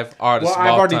top 5 artists, well, of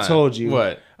all I've already time, told you.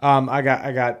 What? I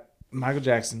got Michael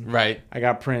Jackson. Right. I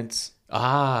got Prince.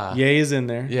 Ye is in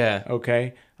there. Yeah.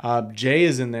 Okay. Jay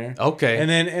is in there. Okay. And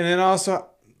then also,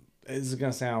 this is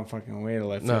gonna sound fucking weird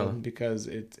left field because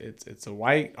it's a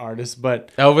white artist,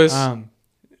 but Elvis.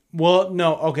 Well,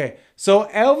 no. Okay. So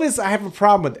Elvis, I have a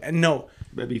problem with. No.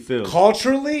 Maybe Phil.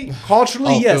 Culturally,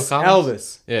 yes,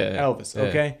 Elvis. Yeah. Elvis. Yeah.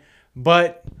 Okay.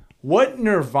 But what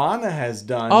Nirvana has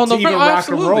done to even rock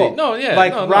absolutely. And roll, no, yeah,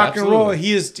 like rock absolutely. and roll,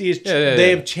 he is.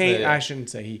 They have changed. Yeah. I shouldn't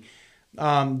say he.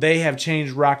 They have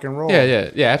changed rock and roll.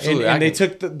 Yeah, absolutely. And they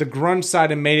took the grunge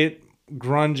side and made it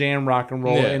grunge and rock and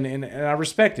roll, and I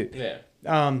respect it. Yeah.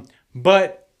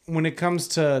 But when it comes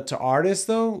to artists,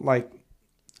 though, like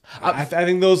I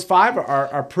think those 5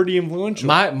 are pretty influential.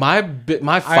 My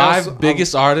 5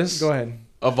 biggest artists. Go ahead.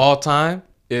 Of all time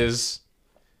is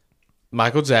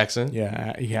Michael Jackson.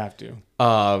 Yeah, you have to.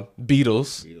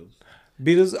 Beatles.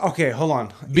 Okay, hold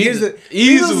on. Beatles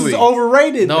is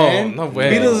overrated, man. No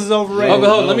way. Beatles is overrated. Oh, but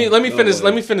hold on, let me finish.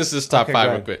 Let me finish this top 5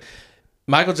 real ahead. quick.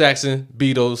 Michael Jackson,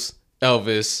 Beatles,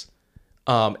 Elvis,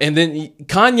 and then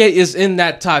Kanye is in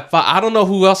that top 5. I don't know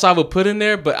who else I would put in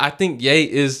there, but I think Ye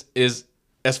is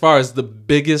as far as the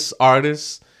biggest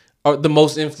artist, or the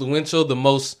most influential, the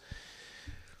most.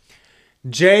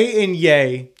 Jay and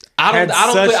Ye.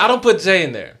 I don't put Jay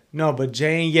in there. No, but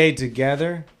Jay and Ye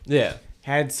together. Yeah.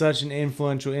 Had such an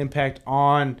influential impact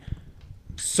on.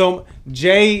 So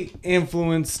Jay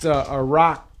influenced a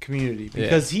rock community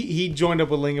because he joined up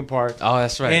with Linkin Park. Oh,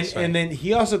 that's right. And then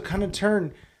he also kind of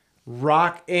turned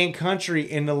rock and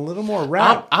country into a little more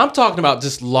rap. I'm talking about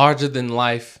just larger than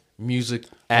life music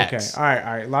acts. Okay, all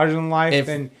right. Larger than life,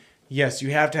 then yes, you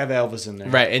have to have Elvis in there.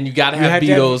 Right, and you got to have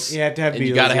Beatles. You have to have Beatles. And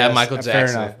you got to have Michael Jackson. Fair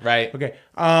enough. Right. Okay.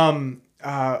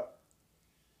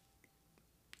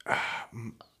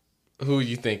 Who are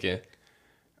you thinking?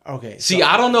 Okay. See,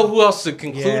 I don't know who else to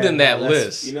conclude in that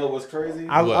list. You know what's crazy?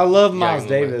 I love Miles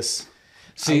Davis.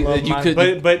 See, you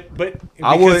could, but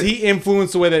because he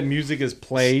influenced the way that music is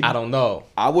played. I don't know.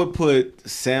 I would put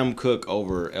Sam Cooke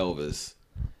over Elvis.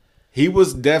 He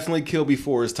was definitely killed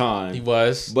before his time. He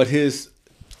was, but his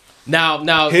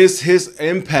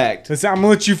impact. Listen, I'm gonna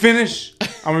let you finish.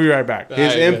 I'm gonna be right back.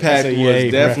 His impact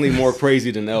was definitely more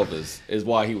crazy than Elvis. Is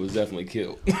why he was definitely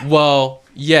killed. Well,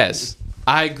 yes,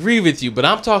 I agree with you, but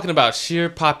I'm talking about sheer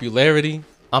popularity.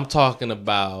 I'm talking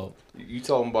about.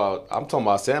 I'm talking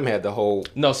about Sam had the whole.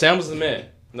 No, Sam was the man.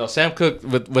 No, Sam Cooke,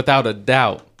 without a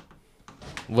doubt,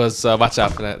 was. Watch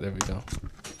out for that. There we go.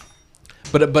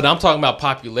 But I'm talking about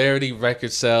popularity,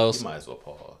 record sales. You might as well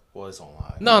pause. Well, it's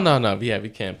online. No. Yeah, we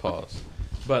can't pause.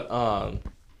 But I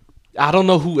don't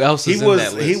know who else is in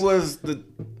that list. He was the.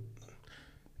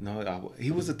 No,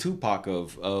 he was a Tupac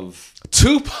of.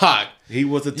 Tupac. He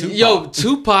was a Tupac. Yo,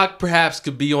 Tupac perhaps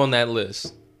could be on that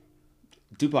list.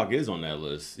 Tupac is on that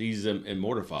list. He's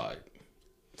immortified.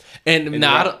 And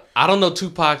now I don't know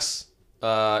Tupac's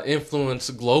influence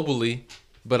globally,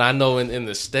 but I know in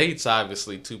the States,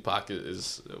 obviously Tupac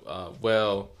is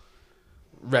well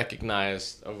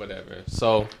recognized or whatever.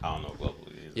 So I don't know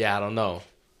globally. Yeah, I don't know.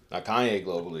 Now Kanye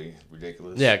globally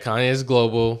ridiculous. Yeah, Kanye is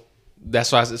global.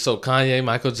 That's why I said so. Kanye,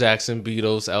 Michael Jackson,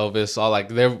 Beatles, Elvis,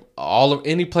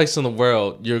 any place in the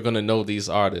world you're gonna know these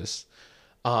artists.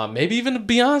 Maybe even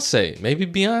Beyonce. Maybe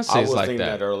Beyonce is like that. I was thinking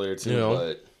that earlier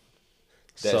too,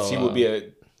 but she would be a.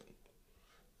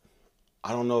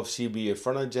 I don't know if she'd be in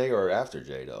front of Jay or after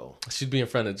Jay though. She'd be in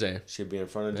front of Jay. She'd be in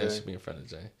front of Jay. Yeah, she'd be in front of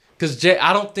Jay. Because Jay,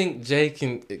 I don't think Jay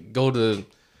can go to,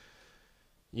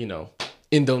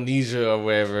 Indonesia or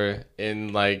wherever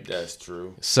and that's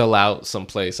true. Sell out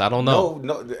someplace. I don't know.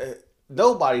 No,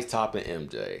 nobody's topping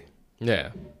MJ. Yeah.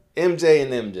 MJ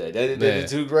and MJ. They're the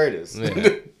two greatest.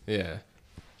 Yeah. Yeah.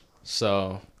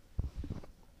 So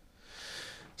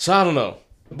I don't know.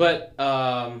 But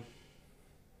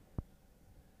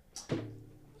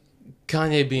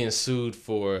Kanye being sued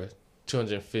for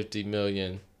 $250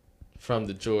 million from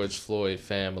the George Floyd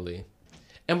family.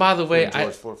 And by the way, I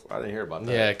didn't hear about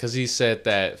that. Yeah, because he said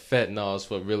that fentanyl is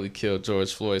what really killed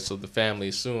George Floyd, so the family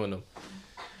is suing him.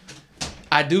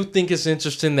 I do think it's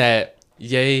interesting that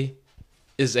Ye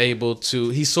is able to...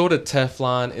 He's sort of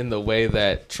Teflon in the way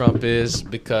that Trump is,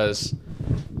 because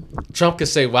Trump can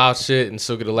say wild shit and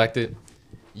still get elected.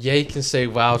 Ye can say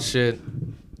wild shit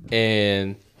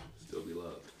and...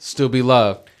 Still be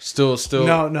loved. Still.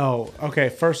 No. Okay,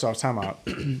 first off, time out.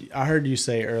 I heard you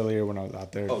say earlier when I was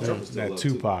out there that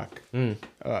Tupac.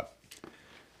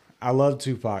 I love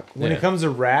Tupac. When it comes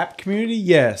to rap community,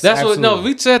 yes. That's absolutely. What. No,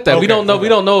 we said that. Okay, we don't know. Okay. We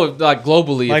don't know if, like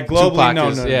globally. Like globally, Tupac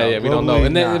no. Yeah. We don't know.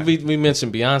 And then we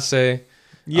mentioned Beyonce.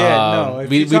 Yeah,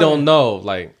 we don't know.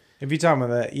 Like if you're talking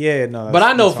about that, yeah, no. But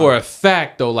I know for a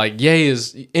fact though, like Ye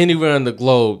is anywhere in the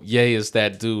globe. Ye is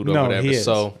that dude or whatever. He is.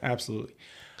 So absolutely.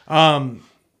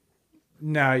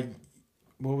 Now,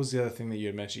 what was the other thing that you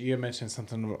had mentioned? You had mentioned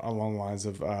something along the lines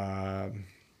of,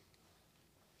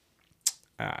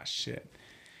 shit.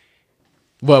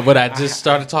 What I just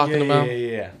started talking about?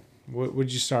 Yeah. What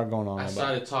did you start going on I about?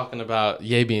 started talking about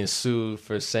Ye being sued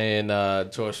for saying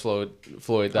George Floyd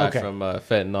died from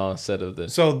fentanyl instead of the...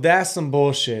 So that's some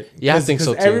bullshit. Yeah, I think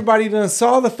so too. Everybody done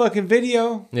saw the fucking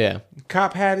video. Yeah.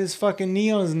 Cop had his fucking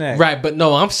knee on his neck. Right, but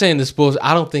no, I'm saying this bullshit.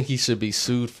 I don't think he should be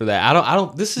sued for that. I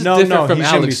don't. This is different from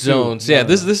Alex Jones. Yeah,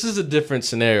 this is a different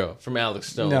scenario from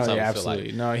Alex Jones. No, yeah, absolutely.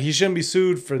 Like. No, he shouldn't be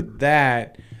sued for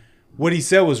that. What he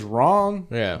said was wrong.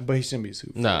 Yeah, but he shouldn't be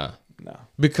sued. No,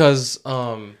 because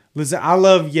listen, I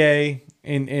love Ye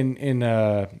in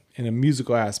a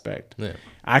musical aspect. Yeah,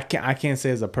 I can't say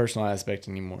it's a personal aspect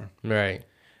anymore. Right.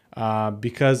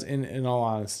 Because in all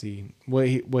honesty, what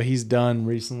he's done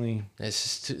recently,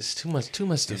 it's just too much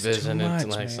division. Too much,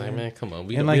 it's like, man, come on,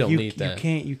 we don't need that.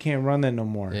 You can't run that no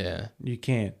more. Yeah, you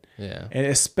can't. Yeah, and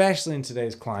especially in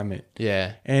today's climate.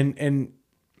 Yeah, and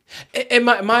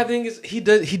my thing is he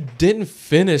didn't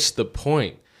finish the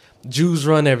point. Jews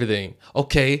run everything.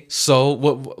 Okay, so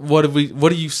what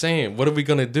are you saying? What are we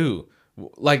gonna do?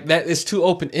 Like that is too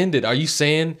open ended. Are you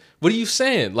saying? What are you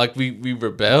saying? Like we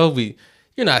rebel?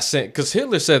 You're not saying, because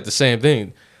Hitler said the same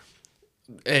thing.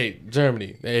 Hey,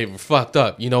 Germany, hey, we're fucked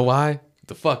up. You know why?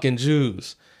 The fucking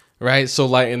Jews, right? So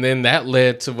like, and then that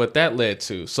led to what that led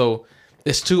to. So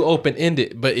it's too open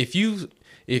ended. But if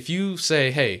you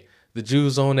say, hey, the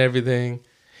Jews own everything,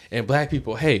 and black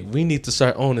people, hey, we need to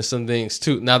start owning some things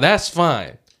too. Now that's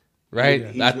fine,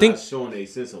 right? I think showing a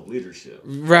sense of leadership.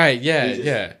 Right?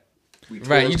 Yeah.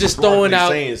 Right, you're just throwing out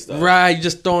you're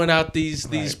just throwing out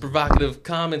these provocative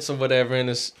comments or whatever, and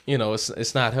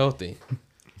it's not healthy.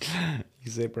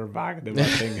 You say provocative, I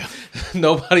think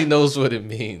nobody knows what it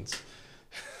means.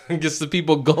 It gets the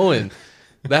people going.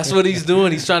 That's what he's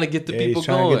doing. He's trying to get the people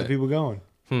going. To get the people going.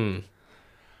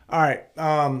 All right,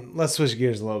 let's switch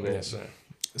gears a little bit. Yes, sir.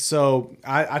 So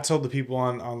I told the people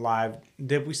on live.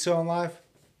 Did we still on live?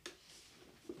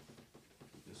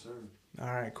 Yes, sir. All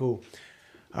right, cool.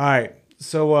 All right,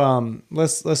 so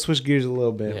let's switch gears a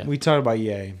little bit. Yeah. We talked about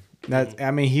Ye.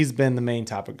 He's been the main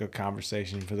topic of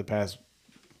conversation for the past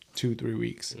 2-3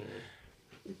 weeks.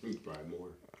 Probably more.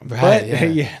 Right?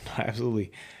 Yeah, no,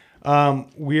 absolutely.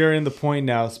 We are in the point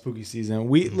now, spooky season.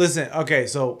 Listen. Okay,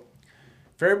 so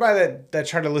for everybody that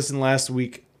tried to listen last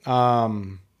week,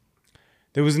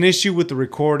 there was an issue with the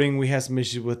recording. We had some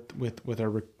issues with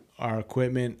our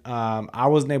equipment. I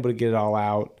wasn't able to get it all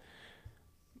out.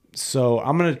 So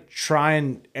I'm going to try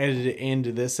and edit it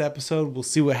into this episode. We'll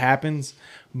see what happens.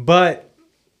 But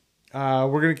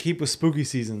we're going to keep with spooky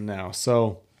season now.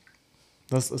 So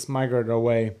let's migrate our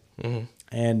way. Mm-hmm.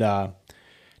 And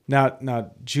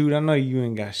now, Jude, I know you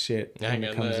ain't got shit when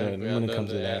it comes to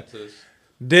that.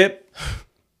 Dip,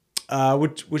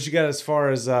 what you got as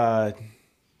far as...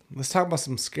 let's talk about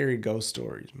some scary ghost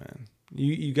stories, man.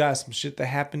 You got some shit that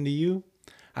happened to you?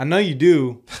 I know you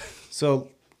do. So,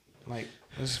 like...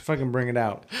 let's fucking bring it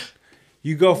out.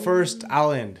 You go first,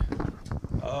 I'll end.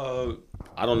 I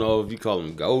don't know if you call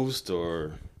them ghost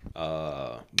or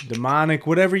demonic,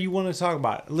 whatever you want to talk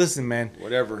about. Listen, man.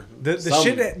 Whatever.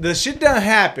 The shit done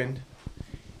happened,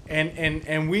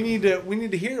 and we need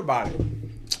to hear about it.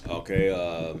 Okay.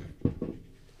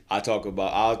 I'll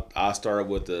start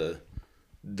with the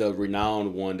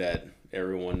renowned one that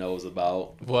everyone knows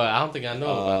about. Well, I don't think I know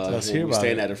about that. Let's hear about it.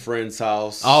 Staying at a friend's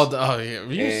house. Oh yeah.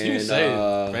 You say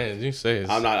it. Man, you say it.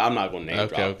 I'm not going to name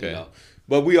drop. Okay.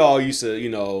 But we all used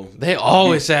to, They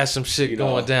always had some shit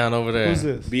going down over there. Who's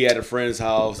this? Be at a friend's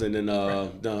house and then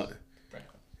Oh,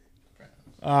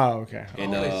 okay.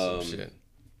 And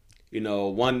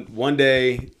one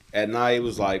day at night, it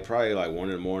was like probably like 1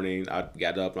 in the morning. I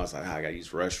got up and I was like, I gotta use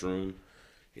the restroom.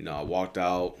 I walked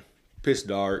out, pitch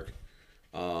dark.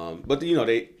 But you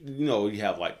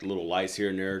have like little lights here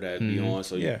and there that be on,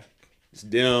 so it's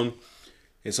dim.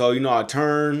 And so I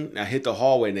turn, I hit the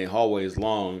hallway, and the hallway is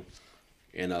long,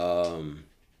 and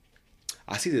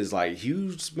I see this like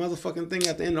huge motherfucking thing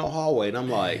at the end of the hallway, and I'm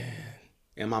like,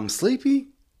 am I sleepy?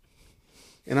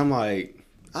 And I'm like,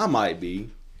 I might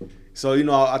be. So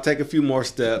I take a few more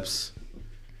steps,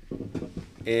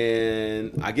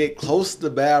 and I get close to the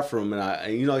bathroom,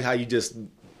 and you know how you just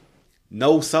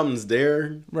know something's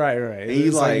there, right? And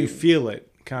it's like you feel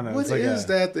it, kind of. What is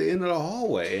that at the end of the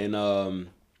hallway? And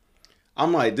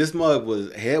I'm like, this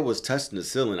mug head was touching the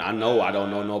ceiling. I know I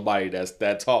don't know nobody that's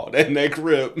that tall in that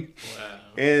crib. Wow.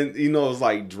 And it's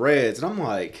like dreads, and I'm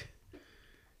like,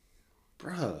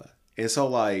 bruh. And so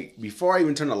like before I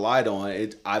even turned the light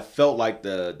on, I felt like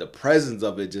the presence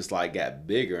of it just like got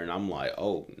bigger, and I'm like,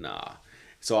 oh nah.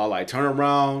 So I like turn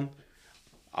around,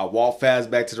 I walk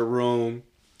fast back to the room,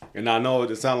 and I know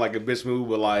it sounds like a bitch move,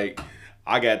 but like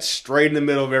I got straight in the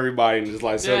middle of everybody and just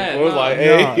like said,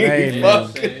 hey,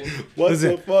 what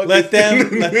the fuck? Let them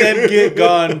get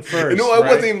gone first. No, it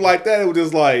wasn't even like that. It was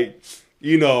just like,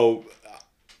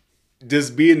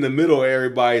 just be in the middle of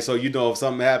everybody. So if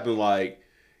something happened, like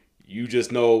you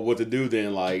just know what to do.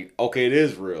 Then like, okay, it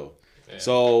is real. Yeah.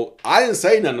 So I didn't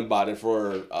say nothing about it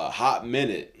for a hot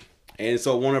minute, and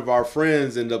so one of our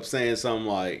friends ended up saying something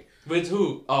like, "With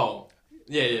who? Oh,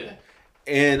 yeah."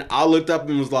 And I looked up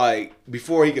and was like,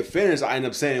 before he could finish, I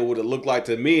ended up saying what it looked like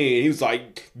to me. And he was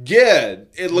like, yeah,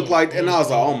 it looked like, and I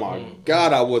was like, oh my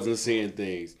God, I wasn't seeing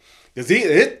things. Because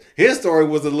his story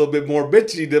was a little bit more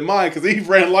bitchy than mine, because he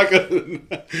ran like a,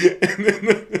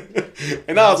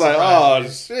 and I was like, oh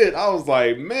shit. I was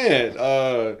like, man,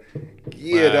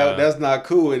 that's not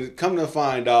cool. And come to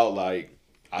find out, like,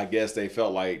 I guess they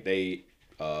felt like they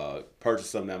purchased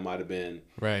something that might have been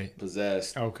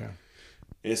possessed. Okay.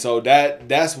 And so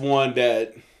that's one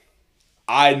that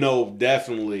I know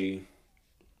definitely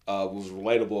was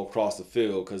relatable across the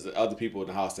field, because the other people in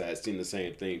the house that had seen the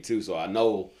same thing too. So I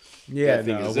know that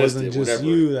thing existed. It wasn't just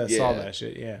you that saw that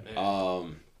shit. Yeah.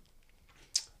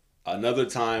 Another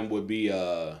time would be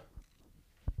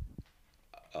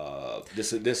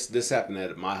this happened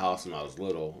at my house when I was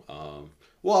little.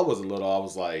 Well, I wasn't little. I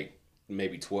was like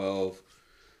maybe 12.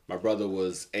 My brother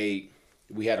was 8.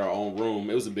 We had our own room.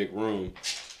 It was a big room.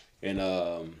 And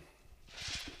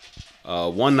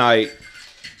one night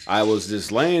I was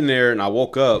just laying there, and I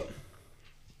woke up,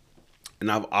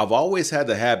 and I've always had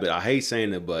the habit, I hate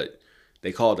saying it, but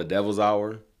they call it the devil's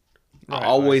hour. I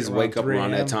always wake up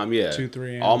around that time. Yeah. 2,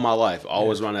 3 a.m. All my life.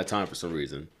 Always around that time for some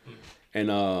reason.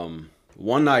 And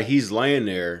one night he's laying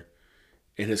there,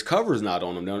 and his cover's not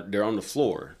on him. They're on the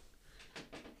floor.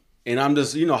 And I'm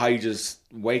just, how you just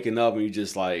waking up and you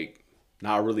just like,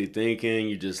 not really thinking,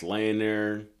 you're just laying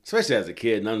there, especially as a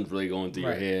kid, nothing's really going through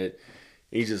your head.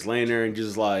 And you're just laying there and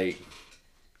just like,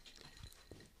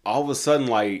 all of a sudden,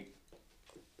 like,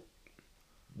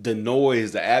 the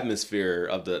noise, the atmosphere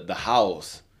of the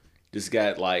house just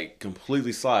got like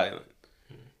completely silent.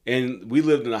 And we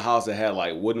lived in a house that had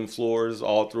like wooden floors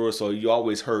all through it, so you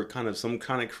always heard kind of some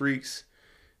kind of creaks.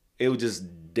 It was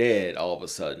just dead all of a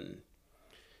sudden.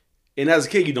 And as a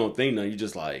kid, you don't think nothing, you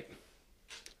just like,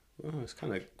 oh, it's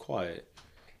kind of quiet,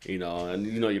 and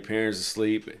your parents are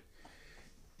asleep.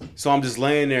 So I'm just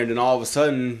laying there, and then all of a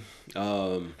sudden,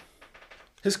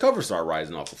 his covers start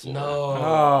rising off the floor. No.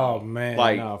 Oh, man.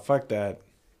 Like, no, fuck that.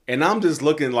 And I'm just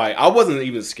looking like, I wasn't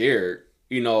even scared,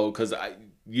 because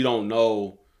you don't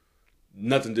know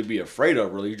nothing to be afraid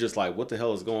of, really. You're just like, what the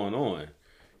hell is going on?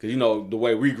 Because, the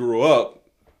way we grew up,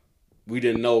 we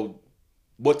didn't know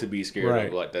what to be scared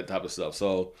of, like that type of stuff.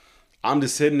 So I'm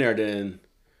just sitting there, then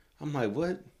I'm like,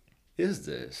 what is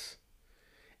this?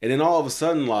 And then all of a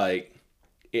sudden, like,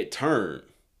 it turned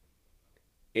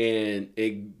and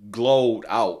it glowed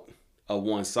out of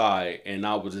one side, and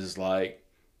I was just like,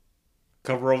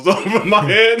 cover was over my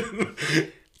head.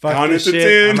 Counted to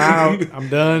 10. I'm out. I'm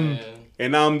done.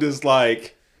 And I'm just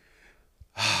like,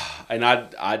 and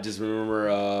I just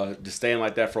remember just staying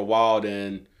like that for a while.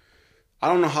 Then I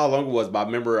don't know how long it was, but I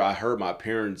remember I heard my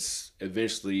parents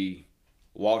eventually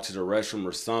walk to the restroom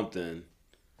or something,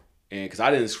 and because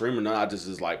I didn't scream or nothing, I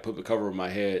just like put the cover over my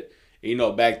head.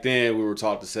 And, back then we were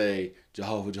taught to say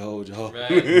Jehovah, Jehovah,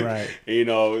 Jehovah. Right.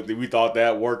 And, we thought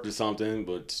that worked or something,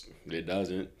 but it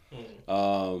doesn't.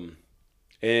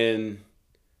 And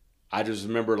I just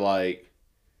remember, like,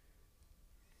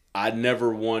 I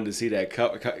never wanted to see that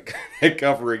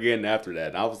cover again after that.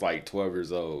 And I was like 12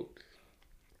 years old.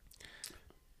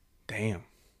 Damn.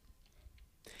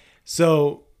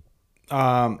 So,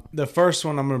 the first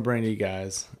one I'm going to bring to you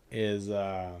guys is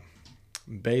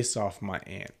based off my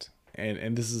aunt.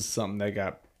 And this is something that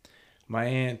got... My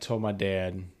aunt told my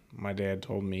dad. My dad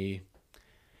told me.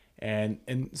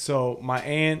 And so my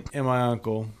aunt and my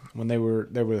uncle, when they were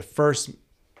the first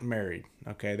married,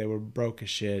 okay, they were broke as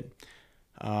shit.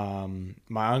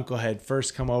 My uncle had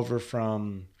first come over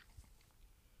from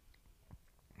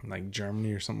like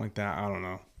Germany or something like that. I don't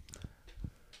know.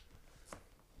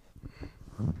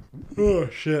 Oh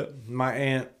shit. My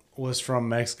aunt was from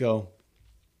Mexico.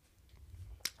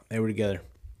 They were together.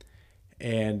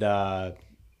 And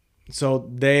so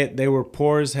they were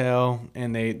poor as hell,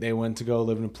 and they went to go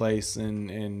live in a place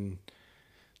in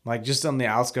like just on the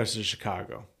outskirts of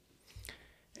Chicago.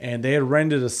 And they had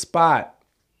rented a spot,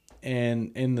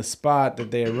 and in the spot that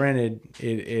they had rented,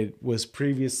 it was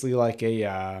previously like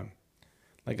a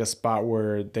spot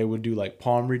where they would do like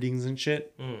palm readings and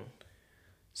shit.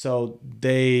 So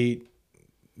they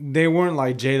weren't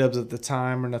like J-Dubs at the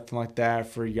time or nothing like that.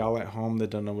 For y'all at home that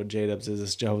don't know what J-Dubs is,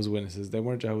 it's Jehovah's Witnesses. They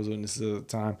weren't Jehovah's Witnesses at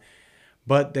the time.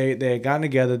 But they had gotten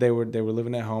together. They were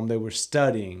living at home. They were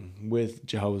studying with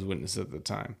Jehovah's Witnesses at the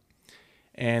time.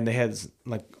 And they had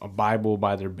like a Bible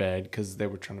by their bed because they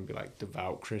were trying to be like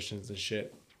devout Christians and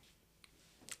shit.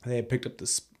 They had picked up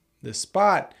this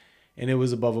spot, and it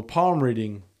was above a palm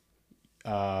reading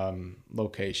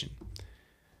location.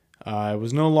 It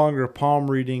was no longer a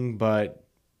palm reading, but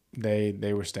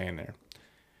they were staying there.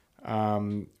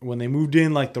 When they moved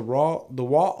in, like all the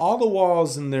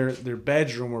walls in their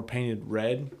bedroom were painted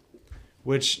red,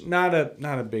 which not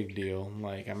a big deal.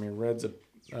 Like, I mean, red's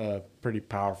a pretty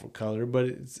powerful color, but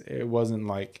it wasn't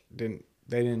like they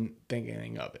didn't think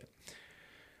anything of it.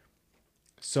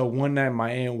 So one night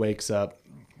my aunt wakes up,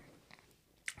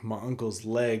 my uncle's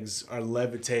legs are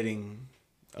levitating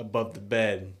above the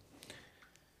bed.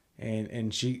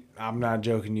 And she, I'm not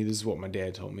joking you, this is what my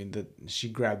dad told me, that she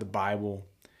grabbed the Bible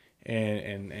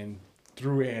and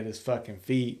threw it at his fucking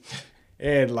feet.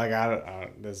 And like,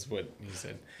 that's what he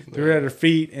said. Threw it at her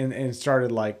feet and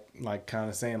started like kind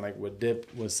of saying like what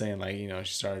Dip was saying, like, you know,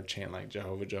 she started chanting like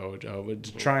Jehovah, Jehovah, Jehovah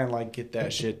to try and like get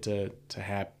that shit to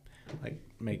happen, like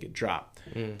make it drop.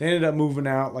 They ended up moving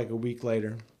out like a week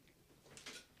later.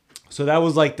 So that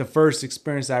was like the first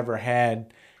experience I ever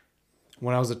had.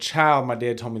 When I was a child, my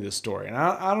dad told me this story. And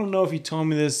I don't know if he told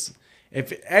me this,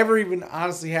 if it ever even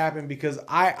honestly happened, because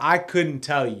I couldn't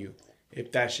tell you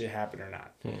if that shit happened or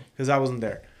not, because I wasn't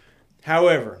there.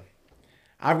 However,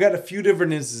 I've got a few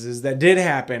different instances that did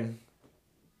happen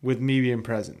with me being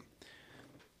present.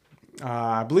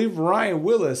 I believe Ryan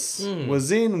Willis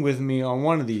was in with me on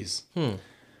one of these.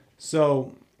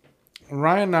 So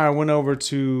Ryan and I went over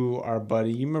to our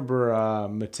buddy. You remember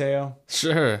Mateo?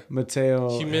 Sure.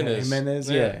 Mateo Jimenez.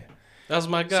 Yeah. That was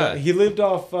my guy. So he lived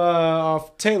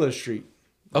off Taylor Street.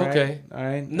 Right? Okay. All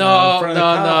right. No.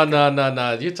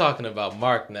 You're talking about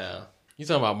Mark now. You're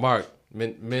talking about Mark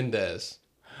Mendez.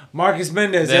 Marcus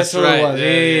Mendez. That's what it was.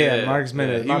 Yeah. Marcus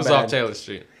Mendez. He was off Taylor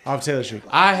Street. Off Taylor Street.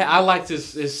 I liked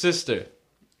his sister.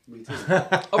 Me too.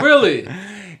 Oh, really?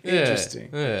 Interesting.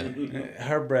 Yeah.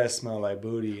 Her breath smelled like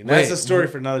booty. And that's a story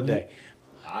for another day.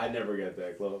 I never got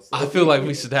that close. I feel like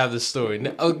we should have this story.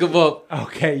 Oh, give up.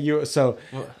 Okay, so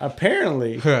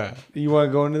apparently you want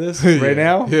to go into this right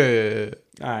now? Yeah.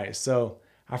 All right, so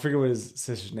I forget what his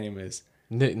sister's name is.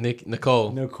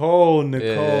 Nicole. Yeah.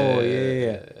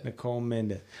 Nicole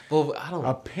Mendez. Well, I don't.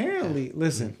 Apparently,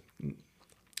 listen.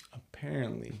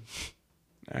 Apparently,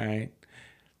 all right.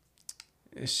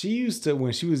 She used to,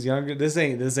 when she was younger. This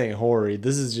ain't horror.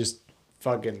 This is just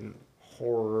fucking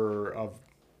horror of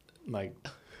like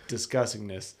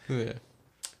disgustingness. Yeah.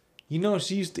 You know,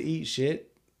 she used to eat shit.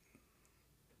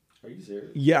 Are you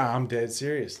serious? Yeah, I'm dead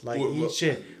serious. Like, eat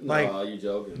shit. Like, no, you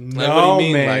joking? No, like, what do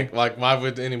you mean? man. Like, why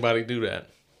would anybody do that?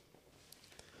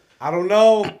 I don't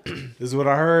know. This is what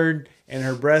I heard. And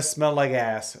her breath smelled like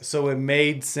ass. So it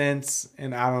made sense.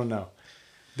 And I don't know.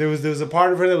 There was a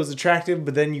part of her that was attractive,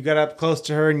 but then you got up close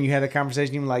to her and you had a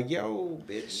conversation. You were like, yo,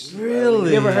 bitch.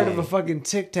 Really? You ever heard of a fucking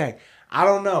Tic Tac? I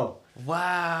don't know.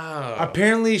 Wow.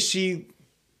 Apparently she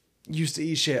used to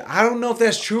eat shit. I don't know if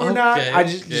that's true or not. I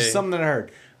just something that I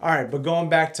heard. All right, but going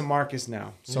back to Marcus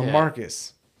now. So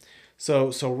Marcus.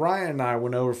 So Ryan and I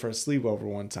went over for a sleepover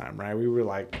one time, right? We were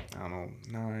like, I don't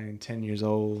know, 9, 10 years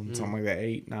old, something like that,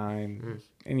 8, 9,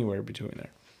 anywhere between there.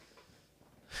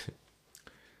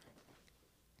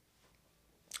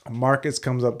 Marcus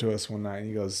comes up to us one night and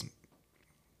he goes,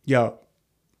 yo,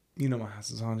 you know my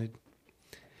house is haunted?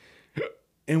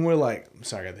 And we're like, I'm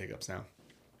sorry, I got the hiccups now.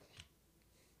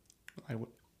 Like,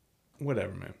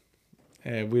 whatever, man.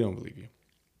 Hey, we don't believe you.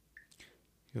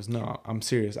 He goes, no, I'm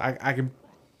serious. I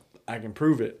can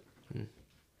prove it.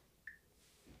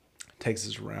 Takes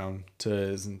us around to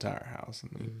his entire house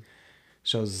and he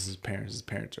shows us his parents. His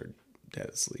parents are dead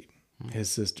asleep.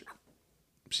 His sister,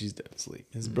 she's dead asleep.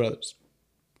 His brothers,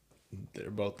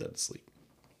 they're both dead asleep.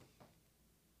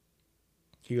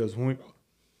 He goes,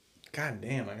 God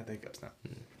damn, I got the hiccups now.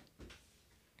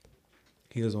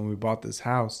 He goes, when we bought this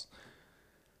house,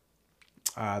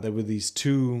 there were these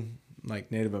two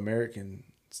like Native American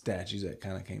statues that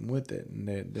kind of came with it, and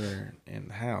they're in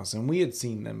the house, and we had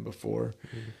seen them before.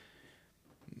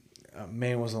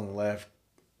 Man was on the left,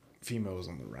 female was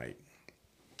on the right.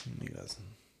 And he goes,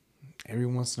 every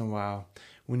once in a while,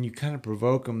 when you kind of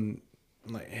provoke them,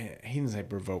 like he didn't say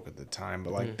provoke at the time,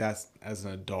 but like that's as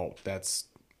an adult, that's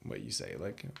what you say.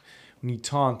 Like when you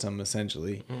taunt them,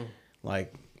 essentially,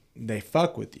 like they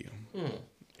fuck with you,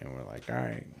 and we're like, all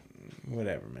right,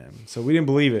 whatever, man. So we didn't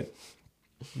believe it.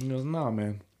 He goes, no,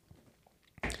 man.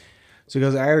 So he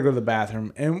goes, I gotta go to the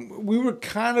bathroom. And we were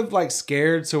kind of like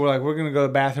scared. So we're like, we're gonna go to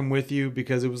the bathroom with you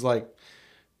because it was like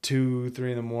 2,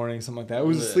 3 in the morning, something like that. It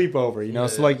was a sleepover, you know?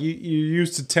 So like you're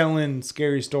used to telling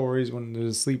scary stories when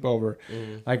there's a sleepover.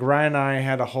 Like Ryan and I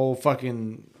had a whole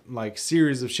fucking like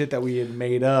series of shit that we had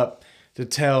made up to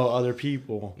tell other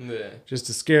people. Just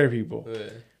to scare people.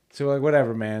 So we're like,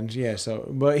 whatever, man. Yeah, so,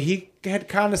 but he had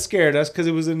kind of scared us because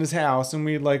it was in his house and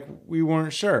we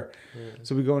weren't sure.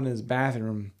 So we go into his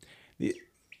bathroom.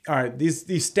 All right,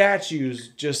 these statues,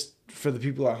 just for the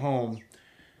people at home,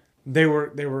 they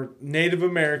were Native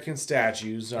American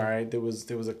statues. All right, there was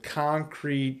a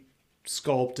concrete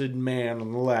sculpted man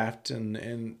on the left and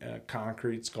a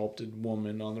concrete sculpted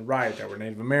woman on the right that were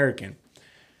Native American.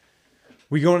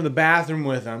 We go into the bathroom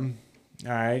with them.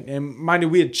 All right, and mind you,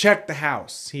 we had checked the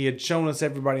house. He had shown us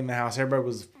everybody in the house. Everybody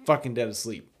was fucking dead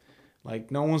asleep.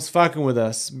 Like no one's fucking with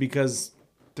us because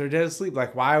they're dead asleep.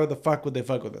 Like, why the fuck would they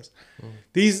fuck with us?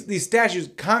 These statues,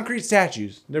 concrete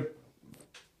statues, they're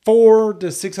 400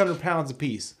 to 600 pounds a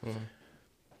piece.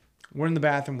 We're in the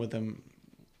bathroom with them,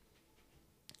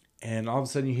 and all of a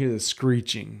sudden you hear the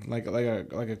screeching, like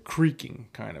a creaking,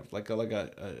 kind of like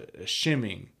a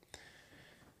shimming.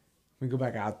 We go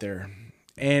back out there,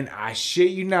 and I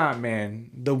shit you not,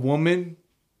 man, the woman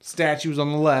statue was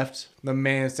on the left, the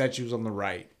man statue was on the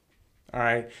right. All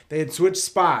right, they had switched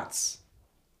spots.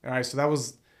 All right, so that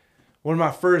was one of my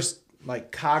first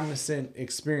like cognizant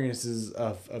experiences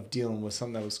of dealing with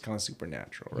something that was kind of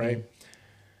supernatural, right?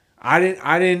 I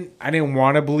didn't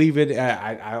want to believe it.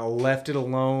 I left it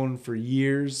alone for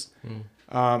years.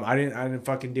 I didn't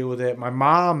fucking deal with it. My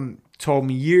mom told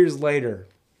me years later.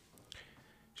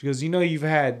 She goes, you know, you've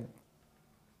had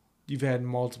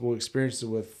multiple experiences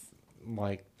with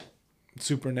like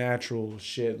supernatural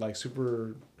shit, like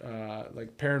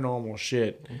like paranormal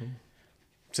shit.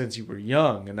 Since you were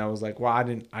young. And I was like, well, I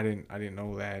didn't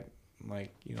know that.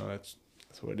 Like, you know, that's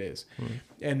what it is.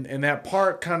 And that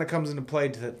part kind of comes into play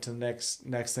to the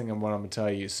next thing of what I'm gonna tell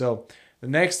you. So the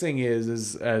next thing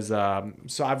is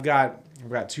so I've got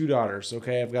 2 daughters.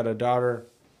 Okay, I've got a daughter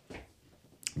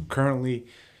currently,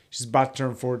 she's about to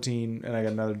turn 14, and I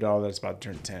got another daughter that's about to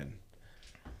turn 10.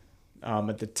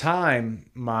 At the time,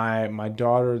 my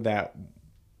daughter that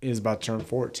is about to turn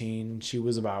 14, she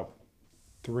was about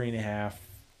 3.5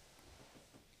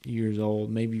 years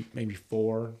old, maybe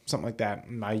 4, something like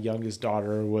that. My youngest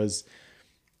daughter was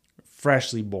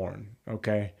freshly born.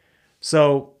 Okay,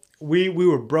 so we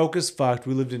were broke as fuck.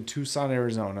 We lived in Tucson,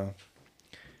 Arizona,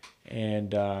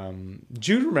 and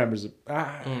Jude remembers it.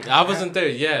 I wasn't there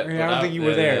yet. I don't think you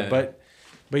were there, but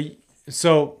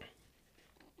so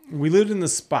we lived in the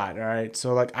spot. All right,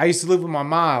 so like I used to live with my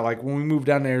mom. Like when we moved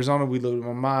down to Arizona, we lived with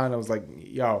my mom. And I was like,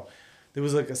 yo. There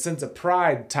was like a sense of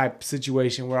pride type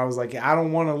situation where I was like, I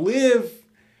don't want to live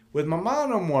with my mom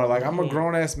no more. Like I'm a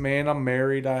grown ass man. I'm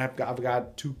married. I've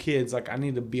got 2 kids. Like I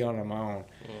need to be on my own.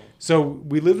 So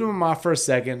we lived with my mom for a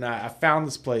second. I found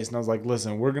this place and I was like,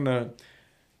 listen, we're gonna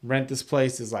rent this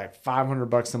place. Is like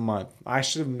 $500 a month. I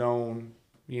should have known,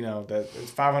 you know, that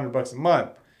it's $500 a month.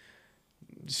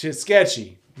 Shit's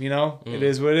sketchy. You know, it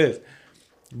is what it is.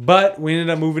 But we ended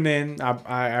up moving in.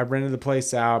 I rented the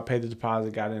place out, paid the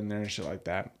deposit, got in there and shit like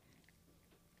that.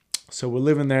 So we're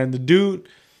living there. And the dude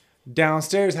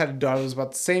downstairs had a daughter who was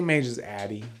about the same age as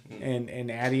Addie. And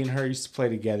Addie and her used to play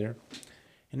together.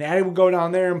 And Addie would go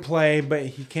down there and play. But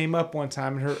he came up one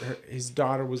time and his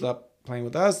daughter was up playing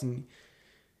with us. And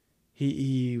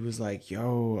he was like,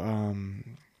 yo,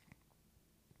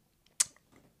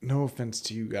 no offense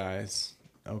to you guys.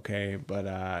 Okay, but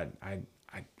I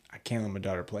can't let my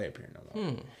daughter play up here no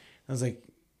more. I was like,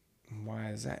 why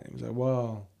is that? He was like,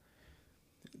 well,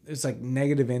 it's like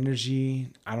negative energy.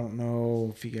 I don't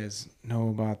know if you guys know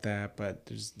about that, but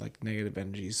there's like negative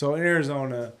energy. So in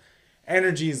Arizona,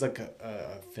 energy is like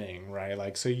a thing, right?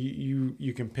 Like, so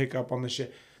you can pick up on the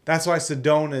shit. That's why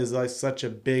Sedona is like such a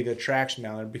big attraction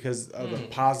down there, because of the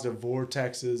positive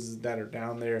vortexes that are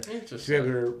down there to be able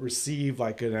to receive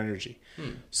like good energy.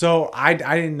 So I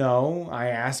didn't know. I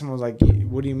asked him, I was like,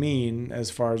 what do you mean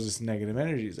as far as this negative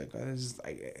energy? He's like,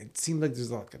 it seems like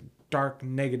there's like a dark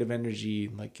negative energy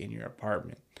like in your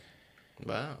apartment.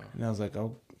 Wow. And I was like,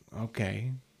 oh,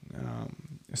 okay.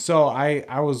 So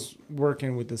I was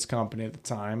working with this company at the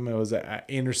time. It was at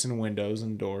Anderson Windows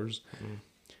and Doors.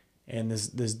 And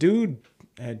this dude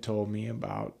had told me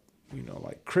about,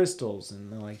 like crystals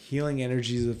and like healing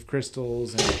energies of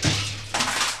crystals. And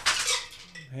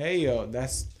hey, yo,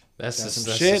 that's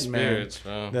some shit, spirits,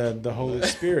 man. Bro. The Holy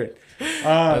Spirit.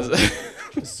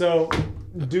 So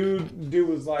dude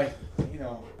was like,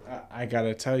 I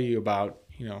gotta tell you about,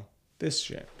 this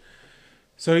shit.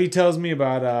 So he tells me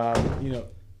about,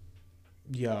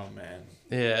 yo, man.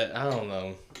 Yeah, I don't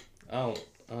know. I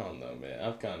don't know, man.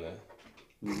 I'm kind of.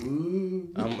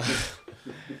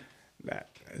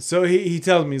 So he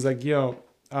tells me, he's like, yo,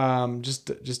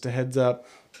 just a heads up.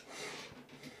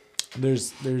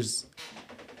 There's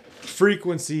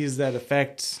frequencies that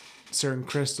affect certain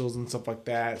crystals and stuff like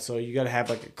that. So you got to have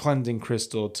like a cleansing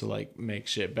crystal to like make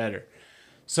shit better.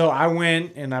 So I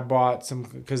went and I bought some,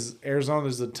 because Arizona,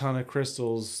 there's a ton of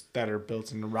crystals that are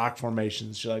built into rock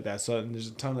formations, shit like that. So there's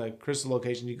a ton of crystal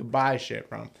locations you can buy shit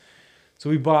from. So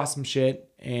we bought some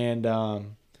shit, and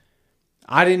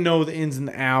I didn't know the ins and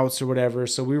the outs or whatever.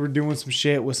 So we were doing some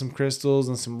shit with some crystals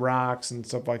and some rocks and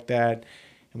stuff like that.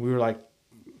 And we were like,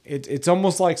 it's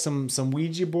almost like some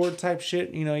Ouija board type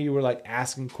shit. You were like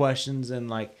asking questions and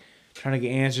like trying to get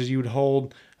answers. You would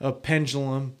hold a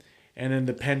pendulum, and then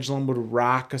the pendulum would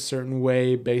rock a certain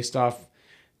way based off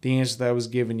the answer that I was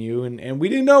giving you. And we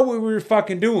didn't know what we were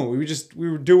fucking doing. We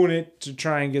were doing it to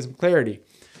try and get some clarity.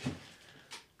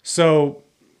 So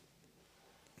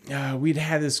we'd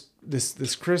had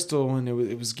this crystal, and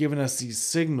it was giving us these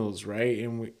signals, right?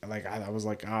 And I was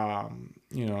like, I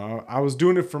was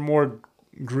doing it for more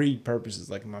greed purposes,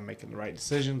 like, am I making the right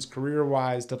decisions career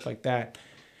wise, stuff like that.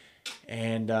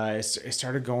 And it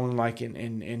started going like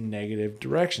in negative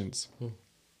directions.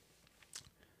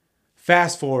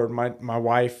 Fast forward, my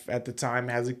wife at the time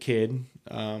has a kid.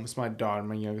 It's my daughter,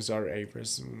 my youngest daughter,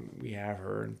 Apris, and we have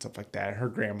her and stuff like that. Her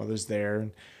grandmother's there,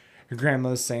 and her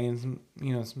grandmother's saying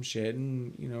some shit,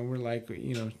 and we're like,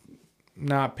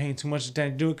 not paying too much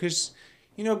attention to it, because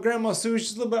Grandma Sue,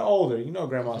 she's a little bit older.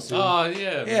 Grandma Sue. Oh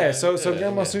yeah. Yeah. Man. So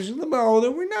Grandma Sue, she's a little bit older.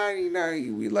 We're not.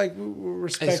 we're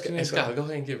respecting it. Hey Scott, go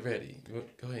ahead and get ready.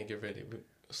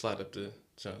 Slide up to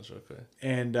John's real quick.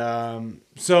 And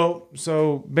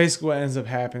so basically, what ends up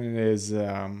happening is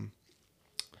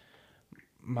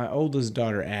my oldest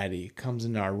daughter Addie comes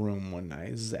into our room one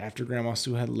night. This is after Grandma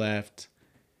Sue had left,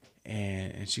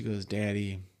 and she goes,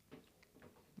 Daddy.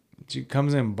 She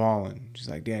comes in bawling. She's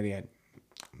like, Daddy,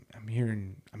 I'm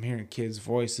hearing kids'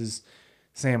 voices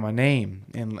saying my name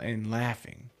and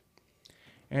laughing.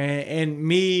 And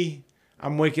me,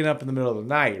 I'm waking up in the middle of the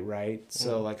night, right?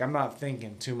 So like, I'm not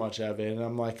thinking too much of it, and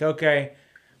I'm like, okay,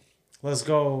 let's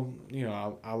go.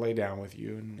 I'll lay down with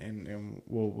you, and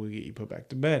we'll get you put back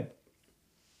to bed.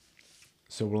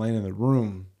 So we're laying in the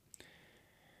room,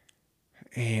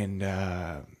 and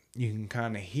you can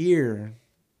kind of hear,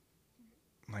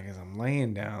 like, as I'm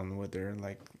laying down with her,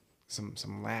 like some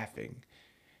laughing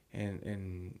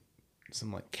and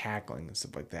some like cackling and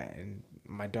stuff like that. And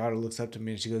my daughter looks up to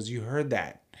me and she goes, "You heard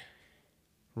that,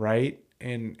 right?"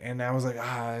 And I was like,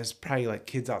 it's probably like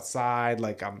kids outside.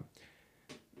 Like, I'm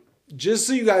just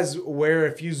so you guys aware,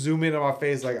 if you zoom in on my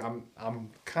face, like I'm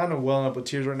kind of welling up with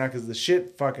tears right now because the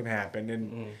shit fucking happened.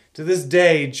 And to this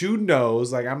day, Jude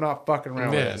knows, like, I'm not fucking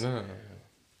around with this. No.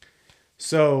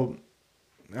 So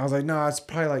I was like, no, it's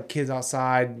probably like kids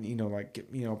outside.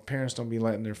 Parents don't be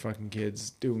letting their fucking kids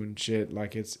doing shit.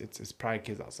 Like, it's probably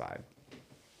kids outside.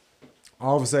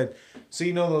 All of a sudden, so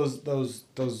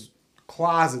those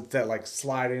closets that like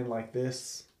slide in like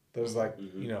this. There's like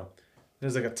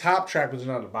there's like a top track, but there's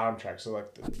not a bottom track. So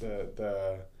like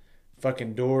the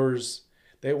fucking doors,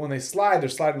 when they slide, they're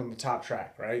sliding on the top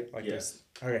track, right? Like this.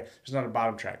 Okay, there's not a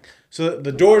bottom track. So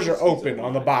the doors are open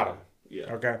on the bottom.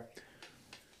 Yeah. Okay.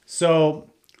 So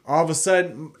all of a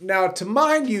sudden, now to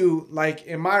mind you, like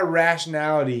in my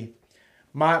rationality,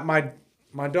 my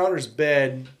daughter's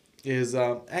bed is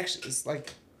actually it's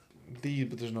like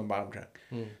but there's no bottom track.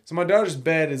 So my daughter's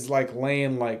bed is like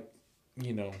laying like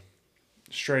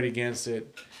straight against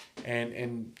it,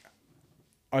 and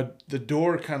the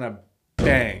door kind of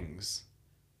bangs.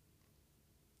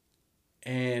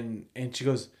 And she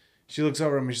looks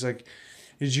over at me. She's like,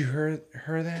 "Did you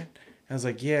hear that?" I was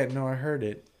like, "Yeah, no, I heard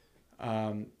it.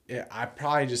 I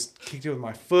probably just kicked it with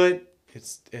my foot.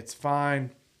 It's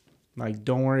fine. Like,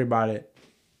 don't worry about it."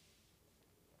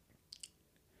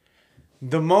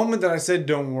 The moment that I said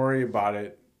don't worry about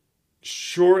it,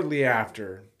 shortly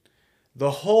after,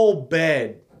 the whole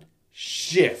bed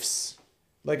shifts.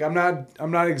 Like, I'm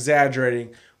not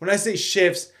exaggerating. When I say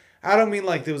shifts, I don't mean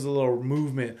like there was a little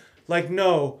movement. Like,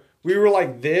 no, we were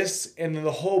like this, and then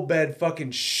the whole bed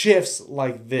fucking shifts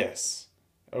like this.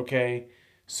 Okay?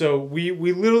 So we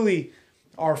literally,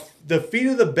 the feet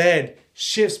of the bed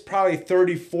shifts probably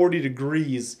 30, 40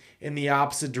 degrees in the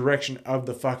opposite direction of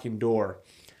the fucking door.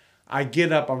 I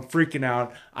get up, I'm freaking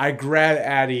out. I grab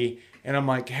Addie, and I'm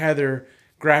like, "Heather,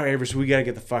 grab Avery, so we gotta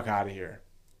get the fuck out of here."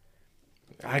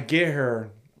 I get her.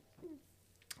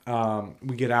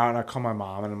 We get out, and I call my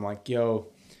mom, and I'm like, "Yo,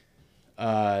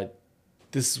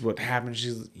 this is what happened."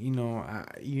 She's,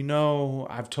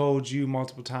 I've told you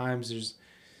multiple times.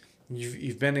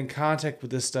 You've been in contact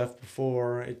with this stuff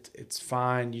before. It's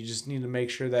fine. You just need to make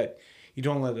sure that you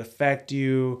don't let it affect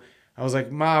you. I was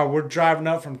like, "Ma, we're driving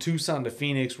up from Tucson to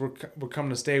Phoenix. We're coming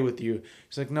to stay with you."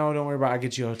 She's like, "No, don't worry about it. I'll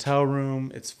get you a hotel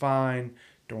room. It's fine.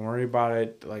 Don't worry about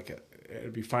it. Like,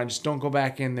 it'll be fine. Just don't go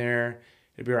back in there.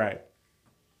 It'll be all right."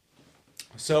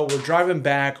 So we're driving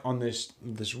back on this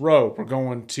road. We're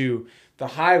going to the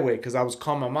highway because I was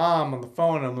calling my mom on the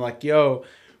phone. And I'm like, "Yo,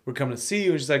 we're coming to see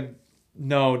you." And she's like,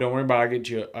 "No, don't worry about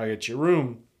it. I'll get you a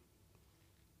room."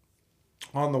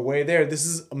 On the way there, this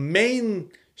is a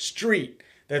main street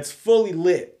that's fully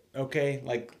lit, okay?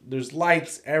 Like, there's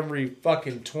lights every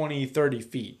fucking 20, 30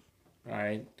 feet, all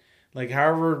right? Like,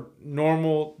 however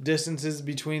normal distances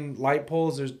between light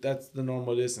poles, that's the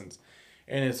normal distance.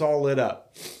 And it's all lit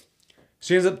up.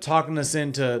 She ends up talking us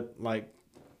into, like,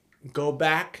 "Go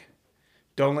back.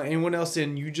 Don't let anyone else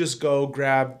in. You just go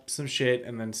grab some shit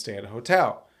and then stay at a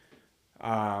hotel." So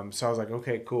I was like,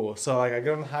 "Okay, cool." So, like, I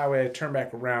get on the highway, I turn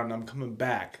back around, and I'm coming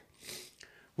back.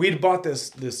 We had bought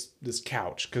this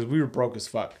couch because we were broke as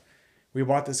fuck. We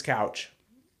bought this couch,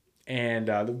 and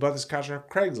we bought this couch on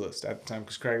Craigslist at the time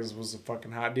because Craigslist was a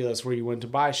fucking hot deal. That's where you went to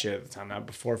buy shit at the time, not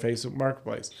before Facebook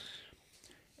Marketplace.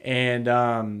 And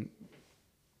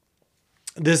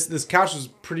this couch was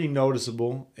pretty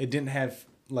noticeable. It didn't have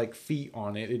like feet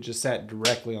on it. It just sat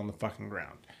directly on the fucking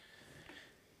ground.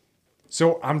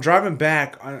 So I'm driving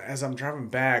back. As I'm driving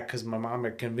back, because my mom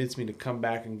had convinced me to come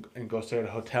back and go stay at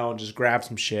a hotel and just grab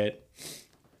some shit.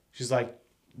 She's like,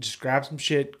 "Just grab some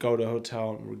shit, go to a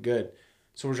hotel, and we're good."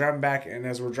 So we're driving back, and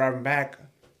as we're driving back,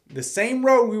 the same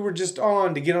road we were just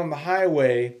on to get on the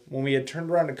highway, when we had turned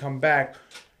around to come back,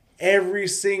 every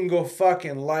single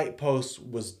fucking light post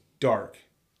was dark.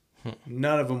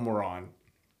 None of them were on.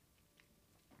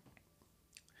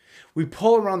 We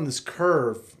pull around this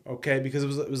curve, okay, because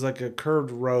it was like a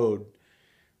curved road.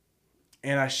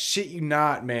 And I shit you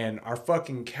not, man, our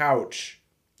fucking couch,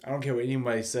 I don't care what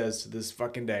anybody says to this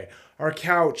fucking day, our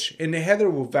couch, and Heather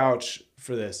will vouch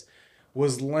for this,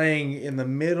 was laying in the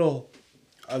middle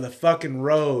of the fucking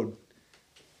road.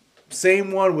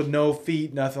 Same one with no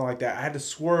feet, nothing like that. I had to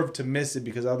swerve to miss it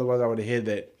because otherwise I would have hit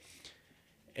it.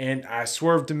 And I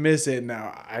swerved to miss it.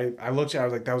 Now I looked at it, I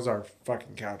was like, "That was our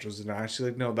fucking couch, was it not?" She's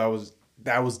like, "No, that was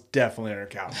definitely our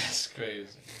couch." That's crazy.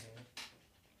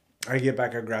 I get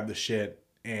back, I grab the shit,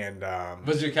 and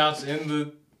was your couch in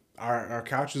the? Our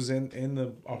couch was in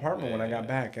the apartment when I got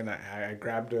back, and I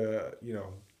grabbed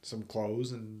some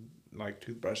clothes and like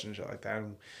toothbrush and shit like that,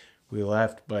 and we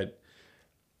left. But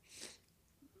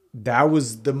that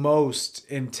was the most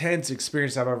intense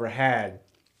experience I've ever had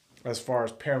as far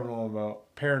as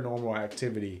paranormal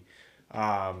activity.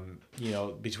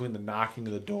 Between the knocking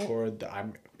of the door,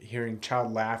 I'm hearing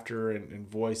child laughter and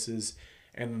voices,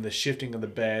 and the shifting of the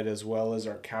bed, as well as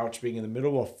our couch being in the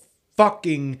middle of a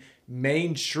fucking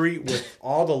main street with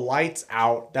all the lights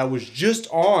out that was just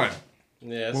on.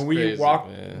 Yeah, when we crazy,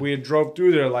 walked, man. we had drove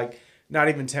through there like not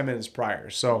even 10 minutes prior.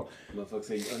 So motherfucker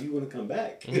say, "Oh, you want to come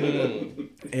back?"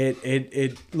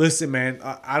 Listen, man,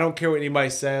 I don't care what anybody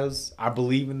says. I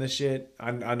believe in this shit. I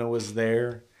know it's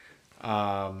there.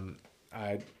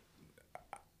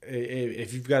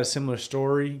 If you've got a similar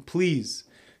story, please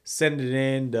send it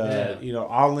in to,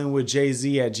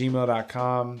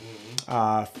 allinwithjz@gmail.com.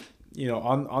 On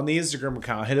the Instagram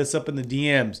account, hit us up in the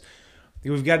DMs.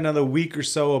 We've got another week or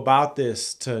so about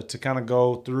this to kind of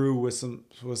go through with some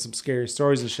scary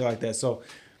stories and shit like that. So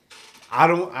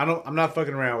I'm not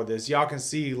fucking around with this. Y'all can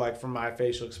see like from my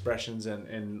facial expressions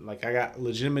and like I got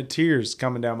legitimate tears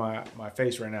coming down my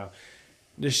face right now.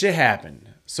 this shit happened.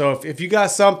 So if you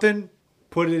got something,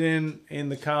 put it in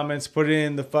the comments. Put it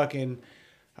in the fucking,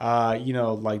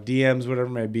 like DMs, whatever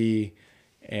it may be,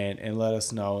 and let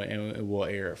us know, and we'll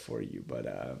air it for you.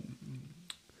 But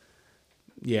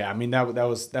yeah, I mean that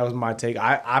was my take.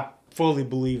 I fully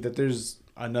believe that there's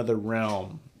another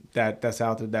realm that's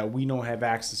out there that we don't have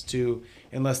access to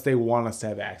unless they want us to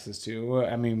have access to.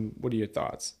 I mean, what are your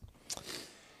thoughts?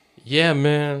 Yeah,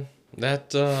 man.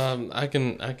 That I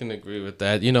can agree with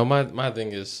that. You know, my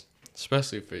thing is,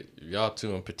 especially for y'all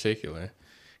two in particular,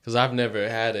 because I've never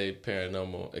had a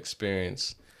paranormal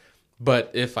experience.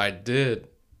 But if I did,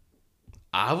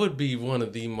 I would be one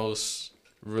of the most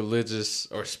religious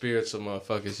or spiritual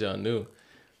motherfuckers y'all knew.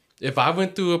 If I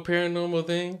went through a paranormal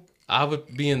thing, I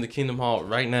would be in the Kingdom Hall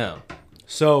right now.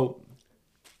 So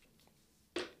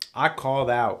I called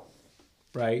out,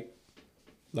 right?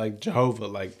 Like Jehovah,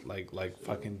 like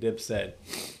fucking Dip said.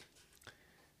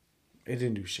 It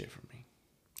didn't do shit for me.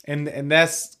 And that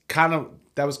was kind of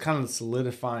the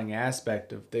solidifying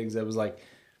aspect of things. That was like,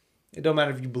 it don't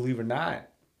matter if you believe or not.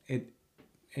 It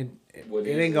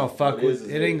ain't gonna fuck with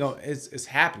it. Ain't gonna. It's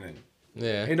happening.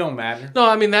 Yeah. It don't matter. No,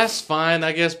 I mean that's fine,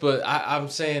 I guess, but I'm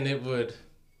saying it would.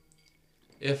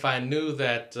 If I knew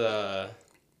that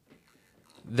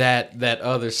that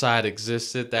other side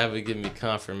existed, that would give me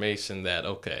confirmation that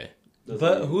okay.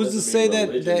 But who's to say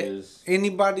that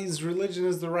anybody's religion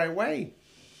is the right way?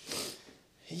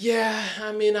 Yeah,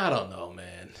 I mean I don't know,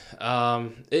 man.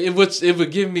 It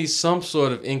would give me some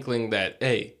sort of inkling that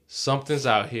hey, something's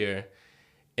out here,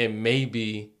 and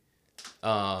maybe.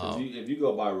 If you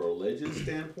go by a religious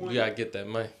standpoint, you gotta get that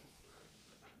money.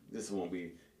 This won't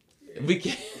be. We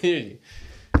can't hear you.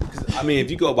 I mean,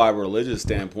 if you go by a religious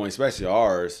standpoint, especially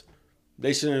ours,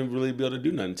 they shouldn't really be able to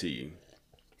do nothing to you.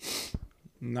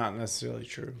 Not necessarily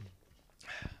true.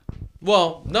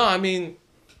 Well, no, I mean,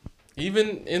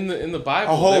 even in the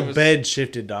Bible, a whole bed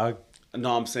shifted, dog.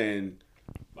 No, I'm saying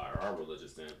by our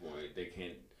religious standpoint, they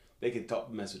can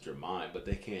mess with your mind, but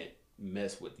they can't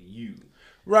mess with you.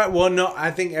 Right. Well, no,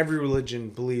 I think every religion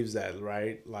believes that,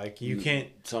 right? Like you can't.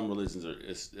 Some religions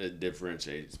it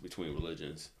differentiates between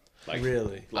religions. Like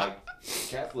really, like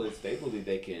Catholics, they believe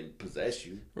they can possess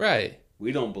you. Right.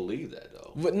 We don't believe that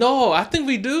though. But no, I think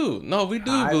we do. No, we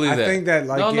do believe that. I think that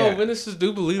no, witnesses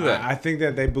do believe that. I think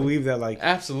that they believe that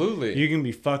absolutely you can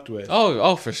be fucked with.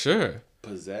 Oh, for sure.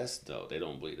 Possessed though, they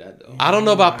don't believe that though. I don't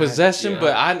know about possession,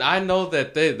 but I know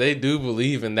that they do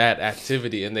believe in that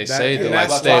activity, and they say to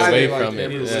stay away from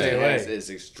it.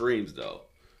 It's extremes though.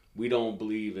 We don't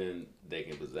believe in they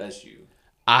can possess you.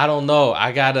 I don't know.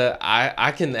 I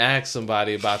can ask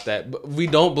somebody about that. But we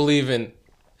don't believe in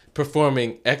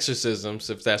performing exorcisms,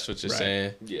 if that's what you're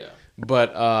saying. Yeah.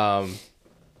 But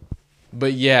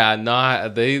yeah,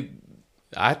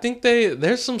 I think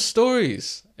there's some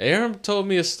stories. Aaron told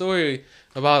me a story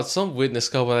about some witness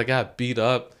couple that got beat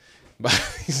up by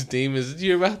these demons. Did you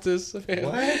hear about this? What?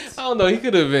 I don't know. He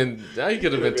could have been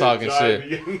talking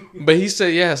shit. But he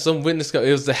said, yeah, some witness couple.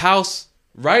 It was the house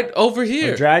right over here.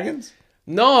 Like dragons?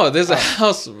 No, there's a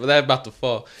house that about to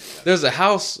fall. There's a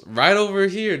house right over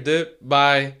here,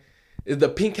 by the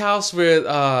pink house where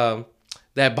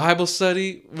that Bible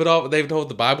study they hold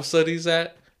the Bible studies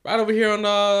at. Right over here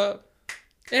on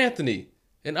Anthony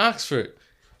in Oxford.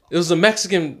 It was a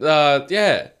Mexican.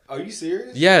 Yeah. Are you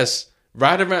serious? Yes,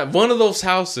 right around one of those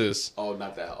houses. Oh,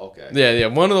 not that. Okay. Yeah,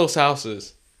 one of those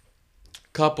houses.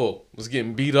 Couple was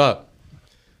getting beat up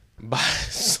by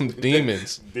some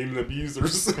demons. Demon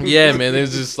abusers. Yeah, man. It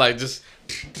was just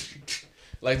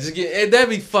get that'd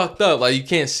be fucked up. Like you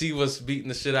can't see what's beating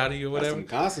the shit out of you or whatever. That's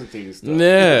some Constantine stuff.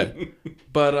 Yeah.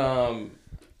 But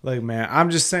look, man,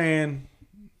 I'm just saying,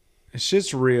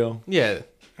 shit's real. Yeah.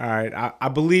 All right, I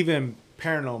believe in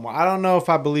paranormal. I don't know if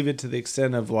I believe it to the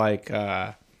extent of like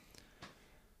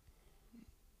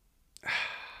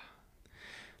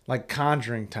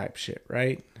Conjuring type shit,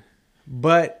 right?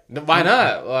 But why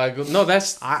not? Like, no,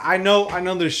 that's I know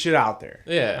there's shit out there.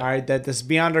 Yeah. All right, that's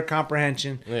beyond our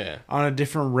comprehension. Yeah. On a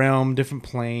different realm, different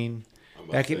plane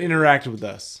that can interact with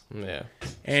us. Yeah.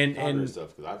 And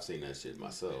stuff, because I've seen that shit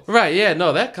myself. Right. Yeah.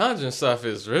 No, that Conjuring stuff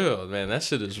is real, man. That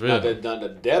shit is real. Now, the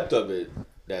depth of it,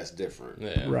 that's different.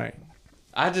 Yeah. Right.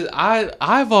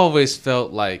 I've always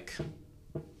felt like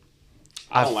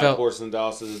I don't like porcelain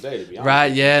dolls to this day, to be honest.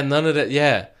 Right, yeah, none of that,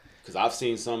 yeah. Because I've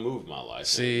seen some move in my life.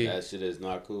 See, that shit is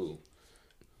not cool.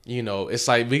 You know, it's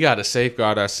like we got to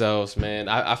safeguard ourselves, man.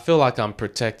 I feel like I'm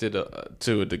protected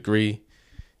to a degree,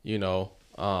 you know.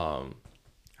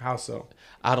 How so?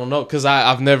 I don't know, because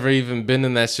I've never even been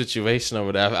in that situation or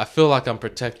whatever. I feel like I'm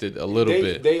protected a little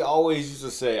bit. They always used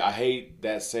to say, I hate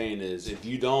that saying is, if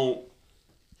you don't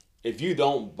if you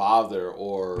don't bother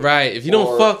or right, if you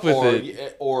don't fuck with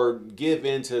it or give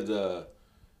into the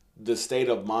state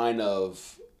of mind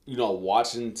of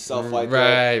watching stuff like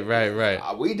that.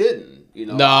 Right. We didn't.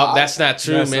 No, that's not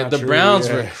true, man. The Browns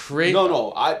were crazy.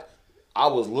 No. I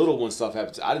was little when stuff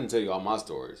happened. I didn't tell you all my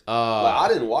stories. I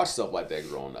didn't watch stuff like that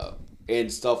growing up,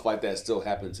 and stuff like that still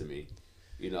happened to me.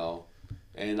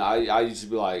 And I used to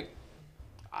be like,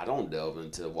 I don't delve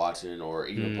into watching or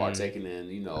even partaking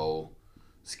in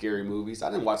scary movies. I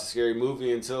didn't watch a scary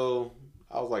movie until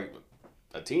I was like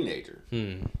a teenager.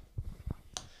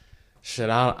 Shit,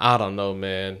 I don't know,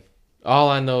 man. All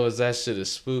I know is that shit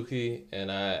is spooky, and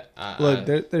look,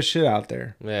 there's shit out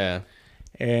there. Yeah,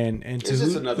 and to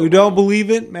who don't believe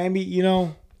it, maybe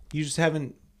you just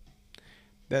haven't.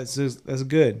 That's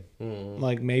good.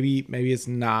 Like maybe it's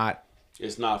not.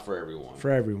 It's not for everyone.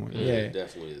 For everyone, yeah, it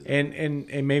definitely is.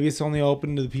 And maybe it's only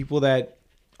open to the people that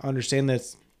understand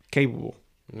that's capable.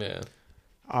 Yeah.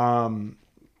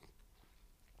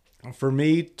 For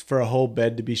me, for a whole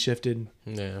bed to be shifted.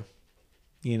 Yeah.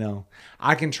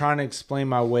 I can try and explain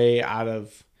my way out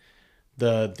of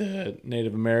the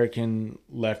Native American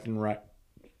left and right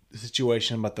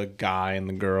situation about the guy and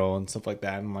the girl and stuff like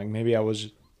that. And like maybe I was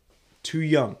too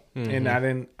young and I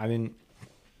didn't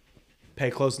pay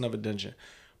close enough attention.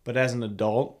 But as an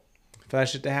adult, for that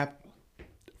shit to happen,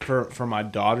 for my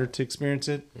daughter to experience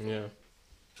it, yeah.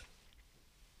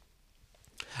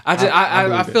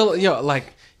 I feel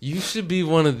like you should be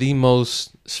one of the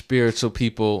most spiritual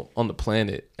people on the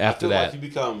planet after that. Like you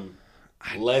become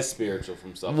less spiritual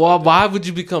from stuff. Well, like why would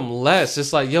you become less?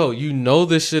 It's like,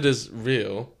 this shit is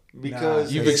real.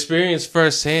 Because you've experienced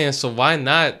firsthand, so why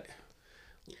not?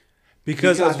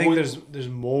 Because I think there's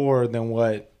more than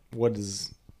what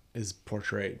is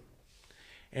portrayed.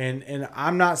 And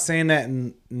I'm not saying that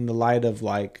in the light of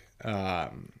like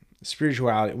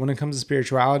spirituality. When it comes to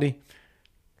spirituality,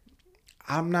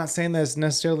 I'm not saying that it's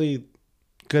necessarily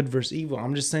good versus evil.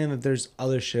 I'm just saying that there's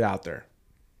other shit out there.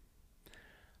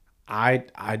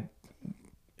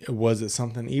 Was it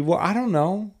something evil? I don't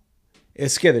know. It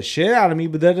scared the shit out of me,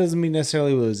 but that doesn't mean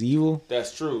necessarily it was evil.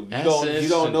 That's true. You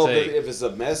don't know if it's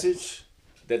a message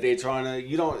that they're trying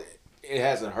to. It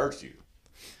hasn't hurt you.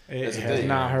 It has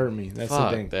not hurt me. That's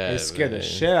Fuck the thing. That, it scared the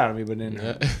shit out of me, but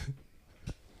then.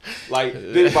 Like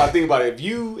think about it.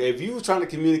 If you were trying to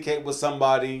communicate with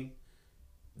somebody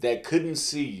that couldn't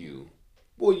see you,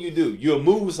 what do? You'll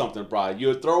move something, probably.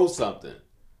 You'll throw something.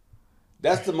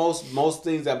 That's the most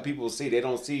things that people see. They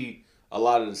don't see a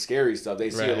lot of the scary stuff. They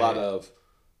see a lot of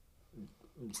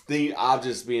the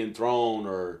objects being thrown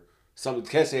or something to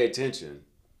catch their attention.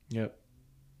 Yep.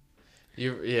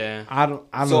 I don't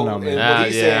know, man. What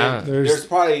he's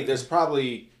saying, there's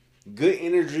probably good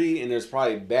energy and there's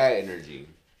probably bad energy.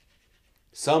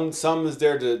 Some is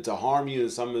there to harm you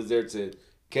and some is there to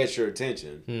catch your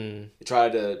attention. Try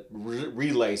to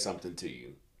relay something to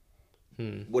you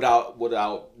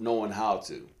without knowing how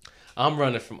to. I'm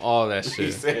running from all that shit.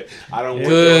 He said, I don't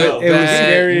good, want it was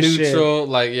scary neutral. shit.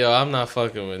 Like, I'm not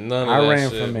fucking with none of that shit. I ran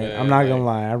from it. Man. I'm not gonna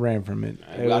lie. I ran from it.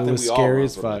 It was scary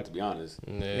as fuck. To be honest.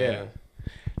 Yeah.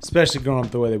 Especially growing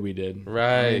up the way that we did.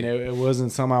 Right. I mean, it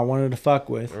wasn't something I wanted to fuck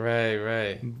with.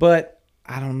 Right. But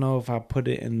I don't know if I put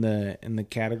it in the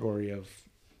category of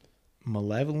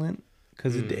malevolent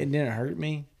because it didn't hurt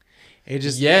me. It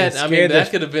just that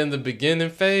could have been the beginning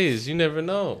phase. You never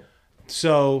know.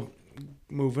 So,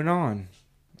 moving on.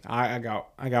 I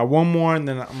got one more and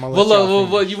then I'm gonna let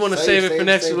well, you want to save it for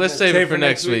next week? Let's save it for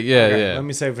next week. Yeah, okay, yeah. Let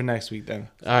me save it for next week then.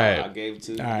 All right. I gave it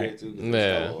to you. All right.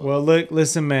 Yeah. Well,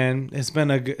 listen, man. It's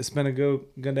been a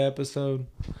good episode.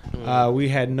 We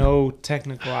had no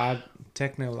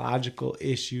technological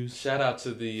issues. Shout out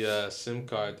to the SIM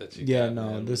card that you got. Yeah,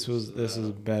 no, man. This was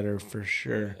better for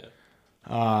sure. Yeah.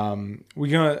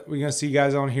 We're gonna see you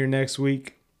guys on here next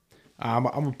week. I'm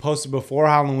gonna post it before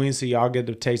Halloween, so y'all get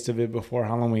the taste of it before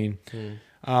Halloween.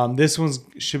 This one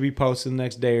should be posted the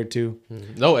next day or two.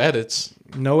 No edits.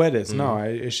 No edits. No,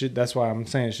 it should. That's why I'm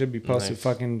saying it should be posted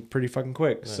pretty fucking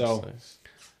quick. Nice, so,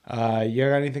 you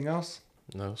got anything else?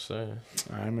 No, sir.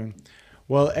 All right, man.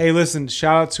 Well, hey, listen.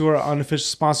 Shout out to our unofficial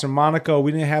sponsor, Monaco.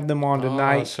 We didn't have them on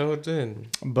tonight. Sure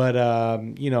didn't. But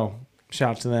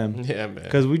shout out to them. Yeah, man.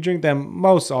 Because we drink them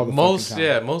all the fucking time.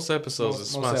 Yeah, most episodes are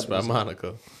sponsored by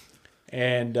Monaco.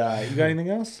 And you got anything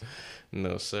else?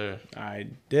 No, sir. All right,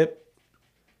 dip.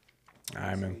 All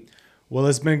right, man. Well,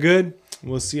 it's been good.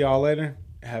 We'll see y'all later.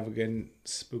 Have a good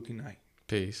spooky night.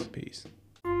 Peace. Peace.